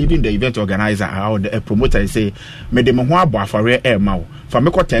call even the event organizer or the promoter and say, "Me de mo for air mau for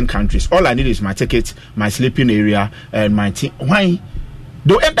me 10 countries. All I need is my ticket, my sleeping area, and my team." Why?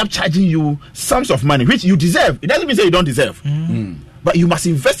 They'll end up charging you sums of money which you deserve. It doesn't mean say you don't deserve. But you must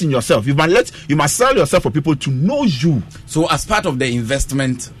invest in yourself. You must sell yourself for people to know you. So as part of the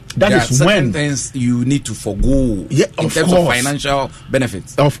investment, that is when things you need to forgo in terms of financial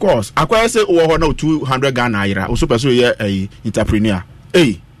benefits. Of course. I say no 200 Ghana ira. Also person a entrepreneur.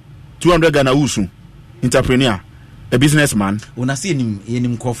 Hey, 200 Ghana usu entrepreneur. a businessman. When I see him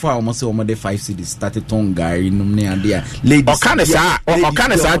in Kofa, almost say almost 5 cities started on Gary, no idea. Ladies, or can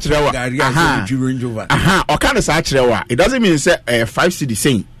it doesn't mean say 5 cities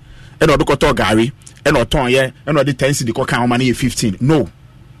saying, and or do Gary, and or ton, yeah, and or the 10 city coca money 15. No.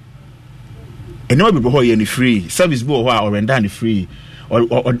 And no people who are free service board or render free or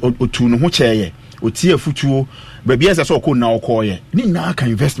to no chair or tear futu, but yes, I saw call now call ye. Need now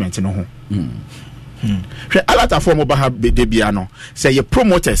investment in a home. A lot of former Bahab de Biano say your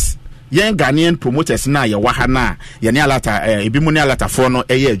promoters, young Ghanaian promoters na ya wahana, ya nealata, Bimunia lata forno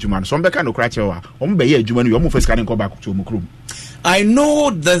a year Juman, some kind of cratcher, Ombe Juman, you almost can go back to Mukrum. I know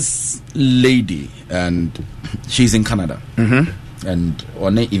this lady and she's in Canada. And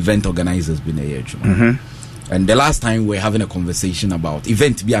on an event organizer has been a year. And the last time we were having a conversation about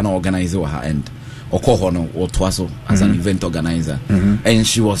event be an organizer and Okohono or Twaso as an event organizer. And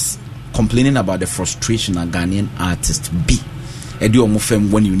she was complaining about the frustration a Ghanaian artists be.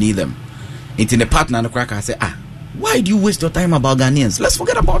 When you need them. It's in a partner and the cracker I say, why do you waste your time about Ghanaians? Let's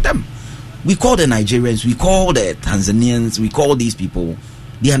forget about them. We call the Nigerians, we call the Tanzanians, we call these people.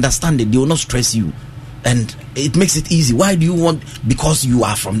 They understand it, they will not stress you. And it makes it easy. Why do you want? Because you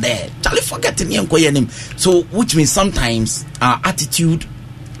are from there. Charlie, forget him. So, which means sometimes our attitude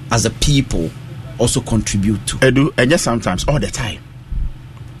as a people also contribute to. Edu, and yes, sometimes all the time.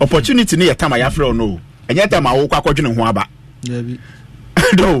 Opportunity near time I afro no. And yet time I walk according to Huaba.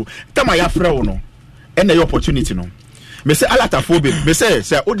 No, time I afro no. And the opportunity no. Me say alata phobia. Me say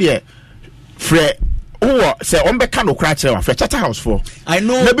oh dear, Fred. Oh, say Ombekano Cratcher for Chatter House for. I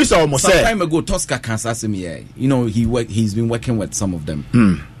know. Maybe some time ago, Tosca Kansas, you know, he's been working with some of them,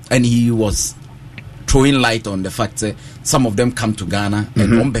 and he was throwing light on the fact that some of them come to Ghana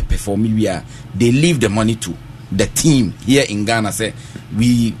and Ombe perform. They leave the money to the team here in Ghana. Say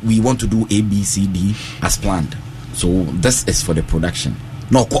we want to do A, B, C, D as planned. So this is for the production.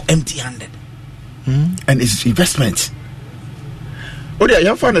 No, empty-handed, and it's investment. Oh, yeah,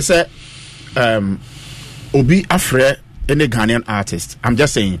 you find say Obi Afre, any Ghanaian artist. I'm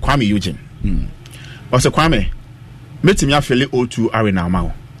just saying, Kwame Eugene. Also, Kwame, meet me after O2 Arena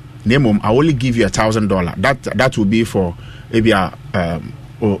now. Name I only give you $1,000. That will be for maybe or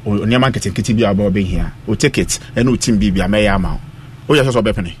marketing kitty about being here. We'll take it and we'll team be a mayor amount. Oh, yes, also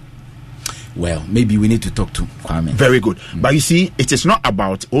Bethany. Well, maybe we need to talk to Kwame. Very good. But you see, it is not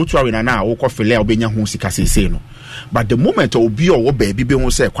about O2 Arena now, or Kofele or Benya Hunsika say no. But the moment Obi or baby be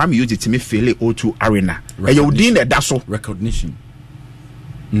won't say, Kwame use it to me fail O2 Arena. And you did that so recognition.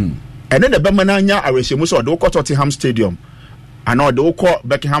 And then the Bemananya Areshimus or the Tottenham Stadium. I know the Oko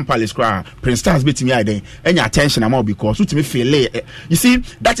Buckingham Palace cry, Prince Stars beat me and your attention I'm all because to me feel you see,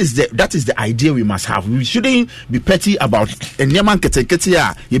 that is the idea we must have. We shouldn't be petty about and Yaman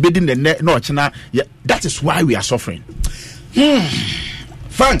Keteketia, you bidding the net no China. That is why we are suffering.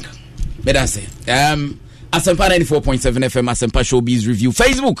 Frank, better say. Asempa 94.7 FM Asempa Showbiz Review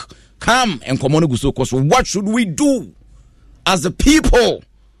Facebook. Come and come on Guso. What should we do as the people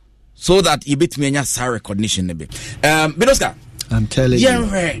so that you bit me a recognition? Bidoska, I'm telling you.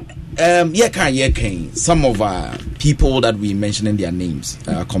 Some of our people that we mention in their names,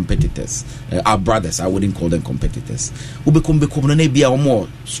 our competitors, our brothers, I wouldn't call them competitors. Who become be a more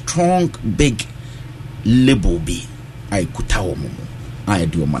strong, big label be. I kutawo momo. I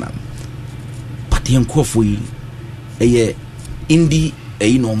do manam. Indie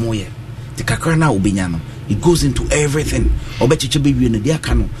no more the kakrana obinyano it goes into everything obechiche baby in the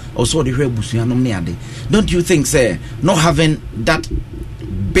diakano also the rebusuano neade. Don't you think say not having that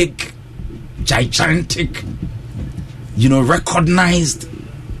big gigantic recognized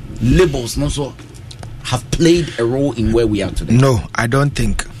labels also have played a role in where we are today? No, I don't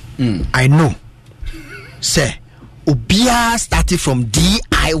think. I know say Obia started from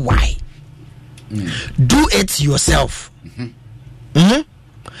DIY. Do it yourself.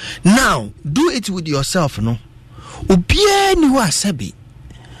 Now, do it with yourself, no? Obia ni wa sabi.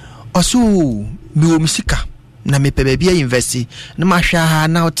 Also, mi o musika na me pe bia investi na ma hwa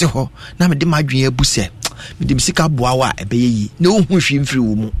na ote ho na me de madwen abuse. Me de musika boawa ebeyi. Na ohun hwi mfiri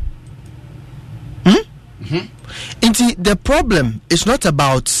wo mu. The problem is not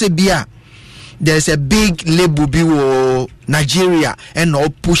about Sebia. There's a big label biwo Nigeria and all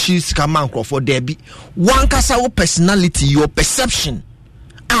pushes come out for Debbie. One kasa personality, your perception.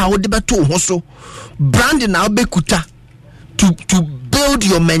 What debato also branding now bekuta to build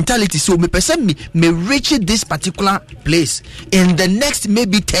your mentality. So me person me reach this particular place in the next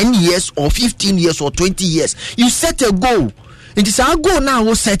maybe 10 years or 15 years or 20 years. You set a goal. It is our goal now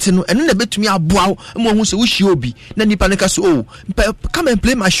was setting and then a bit to me a bow and one who say wish you be. Then you panic so come and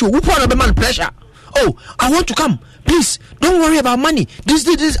play my show. Who put a man pressure? Oh, I want to come. please don't worry about money.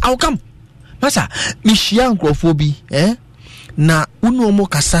 This I'll come. Masa mishia nkrofobi na uno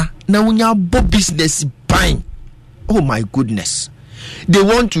kasa na unya bo business buying. Oh my goodness. They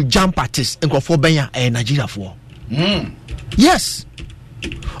want to jump at this nkrofobi Nigeria for. Yes.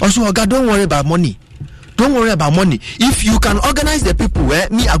 Also, God, don't worry about money. Don't worry about money. If you can organize the people,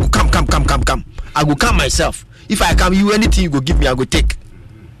 me, I go come. I go come myself. If I come, you anything you go give me, I go take.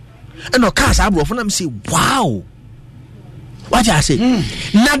 And no cars, I brought for them say, wow. What I say?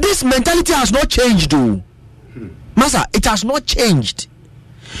 Now this mentality has not changed, though. Master, it has not changed.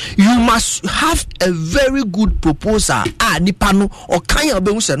 You must have a very good proposal. Nipano or Kanya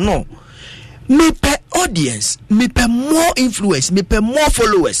Be say no. Me per audience, me per more influence, me per more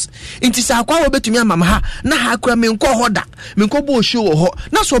followers. Inti sa kwa obetu mi mama ha na ha kura me nko hoda, me nko bo show ho.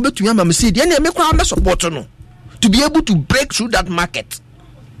 Na so obetu mi mama say, dey na me kwa me support no to be able to break through that market.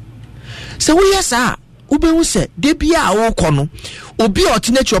 So we yes sir, ube say dey bia wo kono. Obi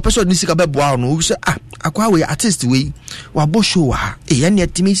alternative person ni sika be boa no. We say akwa we artist we wa bo show ha. Ene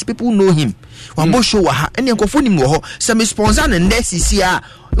etimi people know him. Wa bo show ha. Ene nkofo nim wo ho. Se me sponsor na NCC a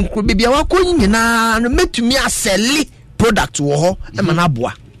bibia wa ko nyina no metumi aseli product wo ho e ma na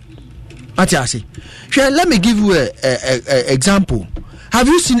boa. What you say? Let me give you a example. Have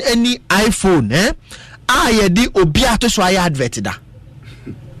you seen any iPhone ye obi ato so ay advert da?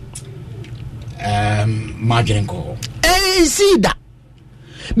 Margin call. See that?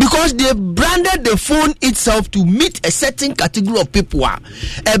 Because they branded the phone itself to meet a certain category of people. A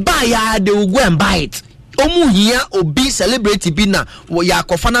buyer, they will go and buy it. Omu here obi celebrity bi na ya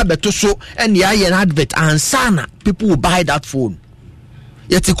kofana beto so and ya an advert and sana people will buy that phone.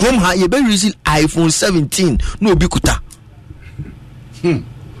 Yet krom ha ye be using iPhone 17 no bikuta.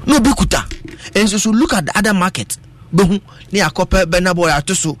 No bikuta. And so look at the other market. Bohu ni akope Bena Boy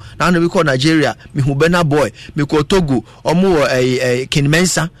atoso na no we call Nigeria me hu Bena Boy me ko Togo omo King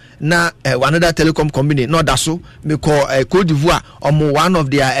Mensa na another telecom company no that so me ko Cote d'Ivoire omo one of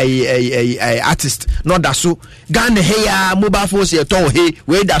their artists no that so Ghana here mobile phones here to hey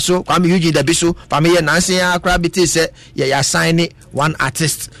we that so kwame Eugene da biso family Nancy akra biti say ya sign one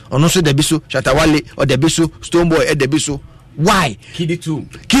artist ono so da biso Shatawale or da biso Stone Boy e da biso why Kidi too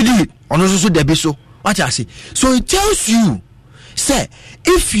ono so da biso. What I say? So it tells you, say,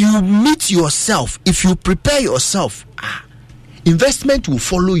 if you meet yourself, if you prepare yourself, investment will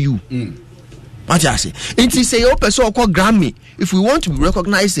follow you. What I say? It is a person called Grammy. If we want to be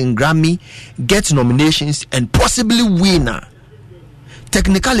recognized in Grammy, get nominations and possibly win,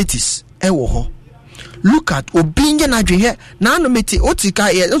 technicalities. Look at Obinga Nadri here. Now no meti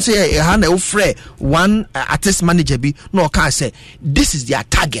otika here. Don't say one artist manager be no can say this is their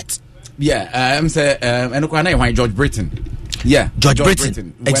target. Yeah, I'm saying, and George Britain. Yeah, George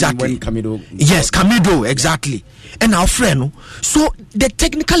Britain. Exactly. When Camido. Yes, Camido, exactly. And our friend, so the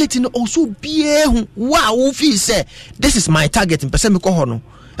technicality also be wow, feel say this is my target in Pesemico Hono.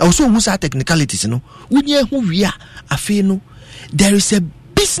 Also, who's our technicalities, when you who we are, I feel there is a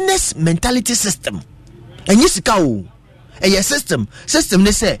business mentality system. And yes, a system,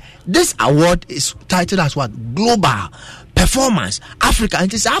 they say this award is titled as what? Global Performance Africa,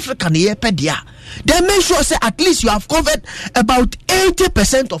 and it's African year per year. They make sure say at least you have covered about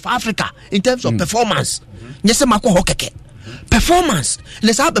 80% of Africa in terms of performance. Yes, performance.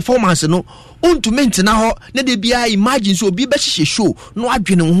 Let's have performance. No, to maintain now. Let there be imagine so be better show. No, I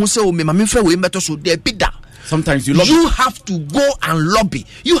been who say me my friend we met so they be that. Sometimes you have to go and lobby.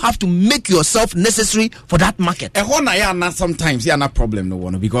 You have to make yourself necessary for that market. Sometimes you are not problem no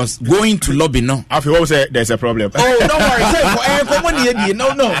one because going to lobby no. I feel say there's a problem. Oh, don't worry.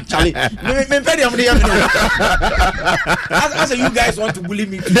 No, Charlie. As you guys want to bully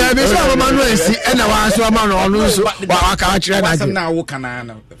me. There be some man wey see and I so man on so wa ka chire na.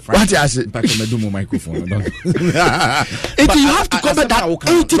 What is it? Microphone. If you have to cover that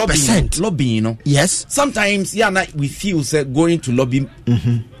 80%. Lobbying, yes. Sometimes we feel that going to lobby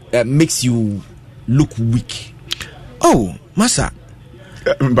makes you look weak. Oh, Masa.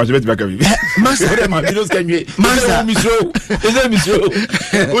 Master.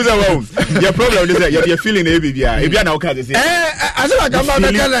 Your problem is that you're feeling ABBI. Now,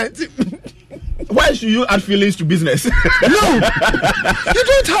 why should you add feelings to business? No, you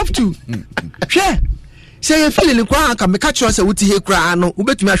don't have to. Yeah. Say you feeling can catch us with here cry no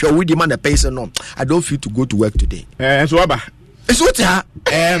ubetumi ahwe we demand the person no I don't feel to go to work today. So aba. It's what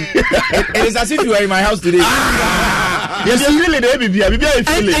it is as if you are in my house today. Yes, you feeling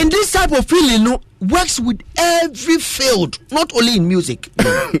ABBI. And this type of feeling no works with every field, not only in music.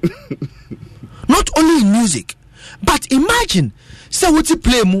 Not only in music. But imagine say what you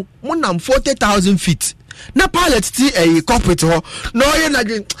play mo nam 40,000 feet. na pilot ti a corporate ho no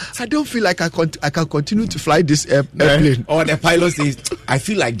I don't feel like I can continue to fly this airplane. Or the pilot says I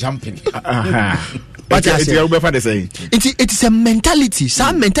feel like jumping. But it is a mentality.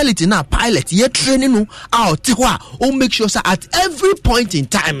 Some mentality now pilot ye training no out or make sure at every point in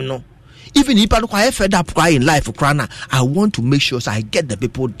time no. Even if I fed up in life, I want to make sure I get the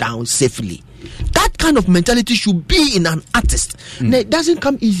people down safely. That kind of mentality should be in an artist. Now, it doesn't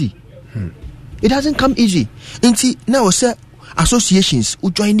come easy. It doesn't come easy. Now, sir, associations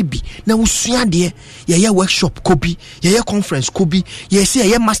who join the B. Now, we see there, yeah, workshop, copy, yeah, conference, copy,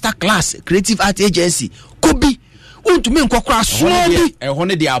 yeah, master class, creative art agency, copy. Want to make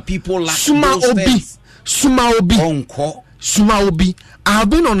there are people like Suma Obi. I have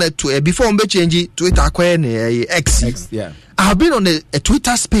been on a before I change Twitter X. Yeah. I have been on a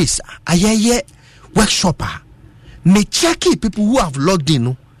Twitter space. A workshopper. Me check people who have logged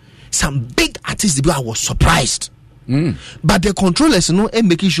in. Some big artists. I was surprised. But the controllers, and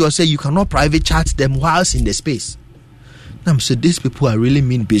making sure say you cannot private chat them whilst in the space. I'm saying these people are really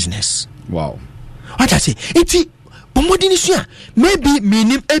mean business. Wow. What I say? Maybe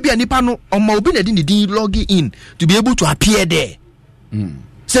minim anipa no obi na di log in to be able to appear there.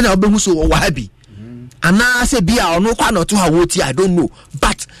 Say na obehu so wahabi. Ana say bia ono kwa no to hawoti I don't know.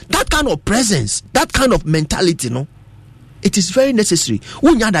 But that kind of presence, that kind of mentality no, it is very necessary.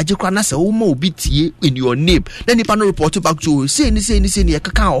 Unya da je kwa na say wo ma obi tie in your name. Then nipa no report back to say ni e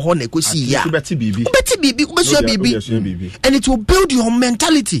kaka ho na ekosi ya. Ubeti bibi. And it will build your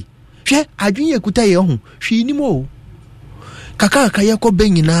mentality. Hwe adwun ekuta ye ho. Hwe ni mo.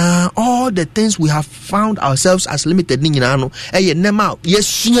 All the things we have found ourselves as limited no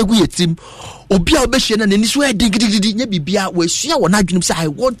yes obia obehye na nani so digidi nya bibia we sua wona adwunim say I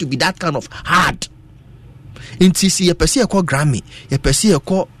want to be that kind of hard. Inti ye pese e Grammy ye pese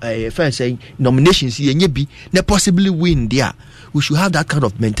e first say nominations ye nya bi na possibly win there. We should have that kind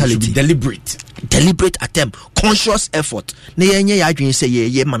of mentality. Deliberate attempt, conscious effort. Na yenye ya adwin say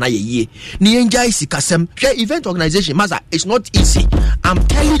ye mana ye. Ni enjoy sikasem. Event organization master it's not easy. I'm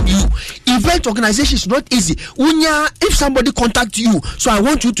telling you, event organization is not easy. If somebody contact you, so I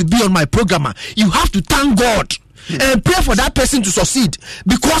want you to be on my program, you have to thank God and pray for that person to succeed,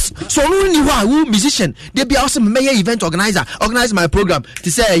 because so who musician they be also mayor event organize my program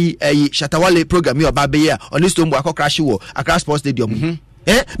to say Shatawale program you baby on this tombo crash Accra Sports Stadium.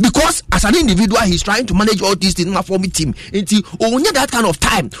 Because as an individual he's trying to manage all these things for me team until that kind of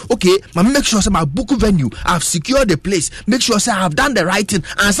time. Okay, make sure my book venue, I've secured the place, make sure I've done the right thing,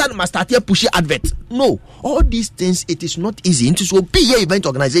 and start my start here pushing advert. No, all these things it is not easy. It is be a event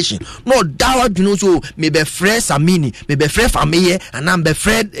organization. No doubt so maybe friend Samini, maybe friend family, and I'm be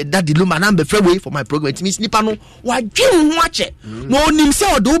friend that the luma and I'm be friend way for my program. It means nipano why dream watch it. No nimse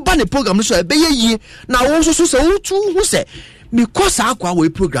or do ban the program so be ye now also so who say because akwa we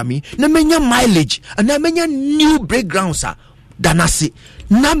programming na menya mileage and na menya new breakdowns danasi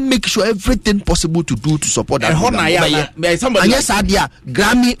na make sure everything possible to do to support that. And yes idea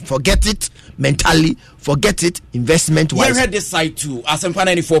Grammy forget it mentally, forget it investment wise. We heard this side too. Asempa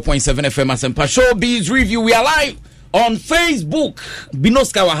 94.7 FM Asempa Showbiz Review. We are live on Facebook.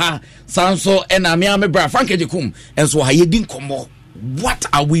 Binoska waha Sanso and Amiame Bra Frank Ejekum and so ha yedin komo. What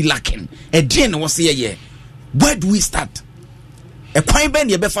are we lacking? Again was here. Where do we start? A quite ben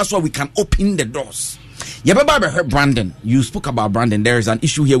first we can open the doors. Heard Brandon. You spoke about Brandon. There is an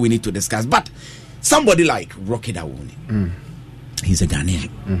issue here we need to discuss. But somebody like Rocky Dawuni, he's a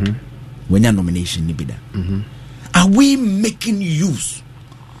Ghanaian. When your nomination Nibida, are we making use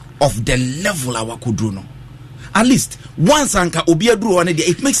of the level our kudruno? At least once Anka Obiadru on it,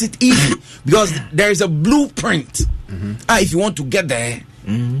 it makes it easy because there is a blueprint. If you want to get there,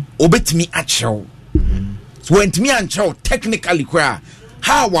 obet me at show. So when me and show technically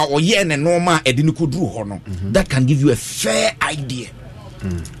how or yen and normal edinukudru hono, that can give you a fair idea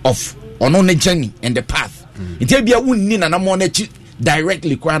of on the journey and the path. It be a win and I'm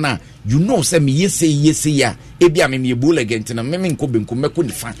directly kwana. You know, say me yes ya. Ebia me bull again.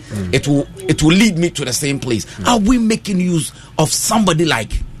 It will lead me to the same place. Are we making use of somebody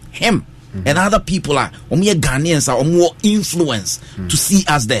like him and other people are or mere Ghanaians are more influence to see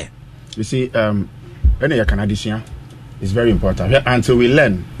us there? You see, any Canadian is very important. Until we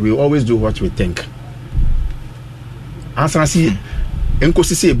learn, we always do what we think. As I see,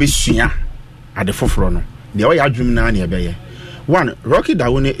 Nkosisi Ebeshia at the forefront. The way I dream now near. One, Rocky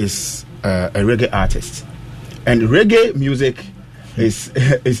Dawuni is a reggae artist, and reggae music is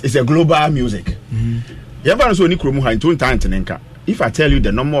a global music. If I tell you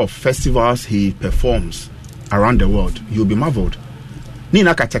the number of festivals he performs around the world, you'll be marveled. ni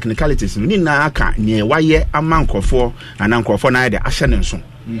na ka technicalities ni na aka ne waye ama nkrofo and nkrofo na de ahye ne nso.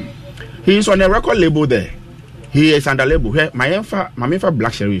 He is on a record label there. He is under label here. My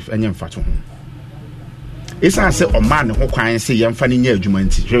Black Sheriff and Yemfa to him. It's I say o man ho kwan say Yemfa ni nya adwuma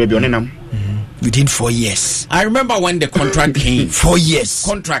nti. Hwe be onenam. Within 4 years. I remember when the contract came. 4 years.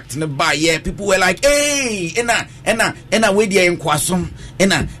 Contract in the bar, yeah. People were like, "Hey, ena, where the enkwasum,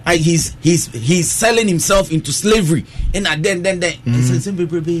 ena, he's selling himself into slavery, ena, then."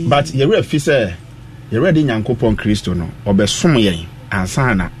 But you ready, say, you ready, Yankopon Christo no, obesom yen,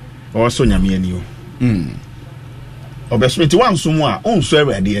 ansana, also nyame ani o. Obesom ti wan sumo a, on so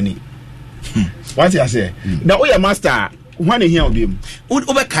ready ani. What you say? Now, oh, your master. When he of him,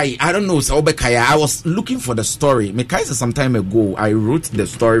 I don't know. So I was looking for the story. Mekai said some time ago, I wrote the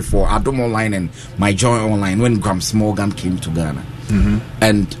story for Adom Online and My Joy Online when Grams Morgan came to Ghana,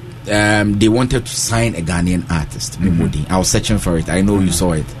 and they wanted to sign a Ghanaian artist. I was searching for it. I know you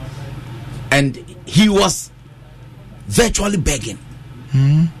saw it, and he was virtually begging,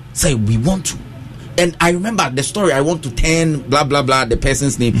 say we want to. And I remember the story. I want to turn blah blah blah the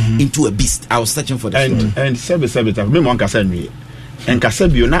person's name into a beast. I was searching for the story. And sebi me mon kasa nwi. En kasa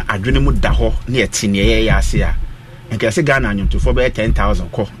bi na adwene mu da ho na etine ya ase a. En kasa Ghana anyum to for be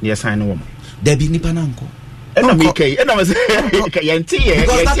 10,000 ko na sign no wo. There be nipa na nko. E na me kai, e na me say yenti ye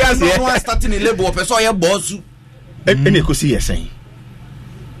ase. No starting a label person ye boss. E na ekosi ye sen.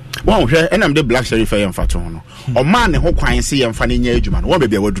 Won hwe e na me the Black Sheriff ye mfa to no. O man ne ho kwan se ye mfa ne nya adwuma no. Wo be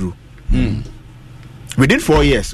bia waduru. Within 4 years,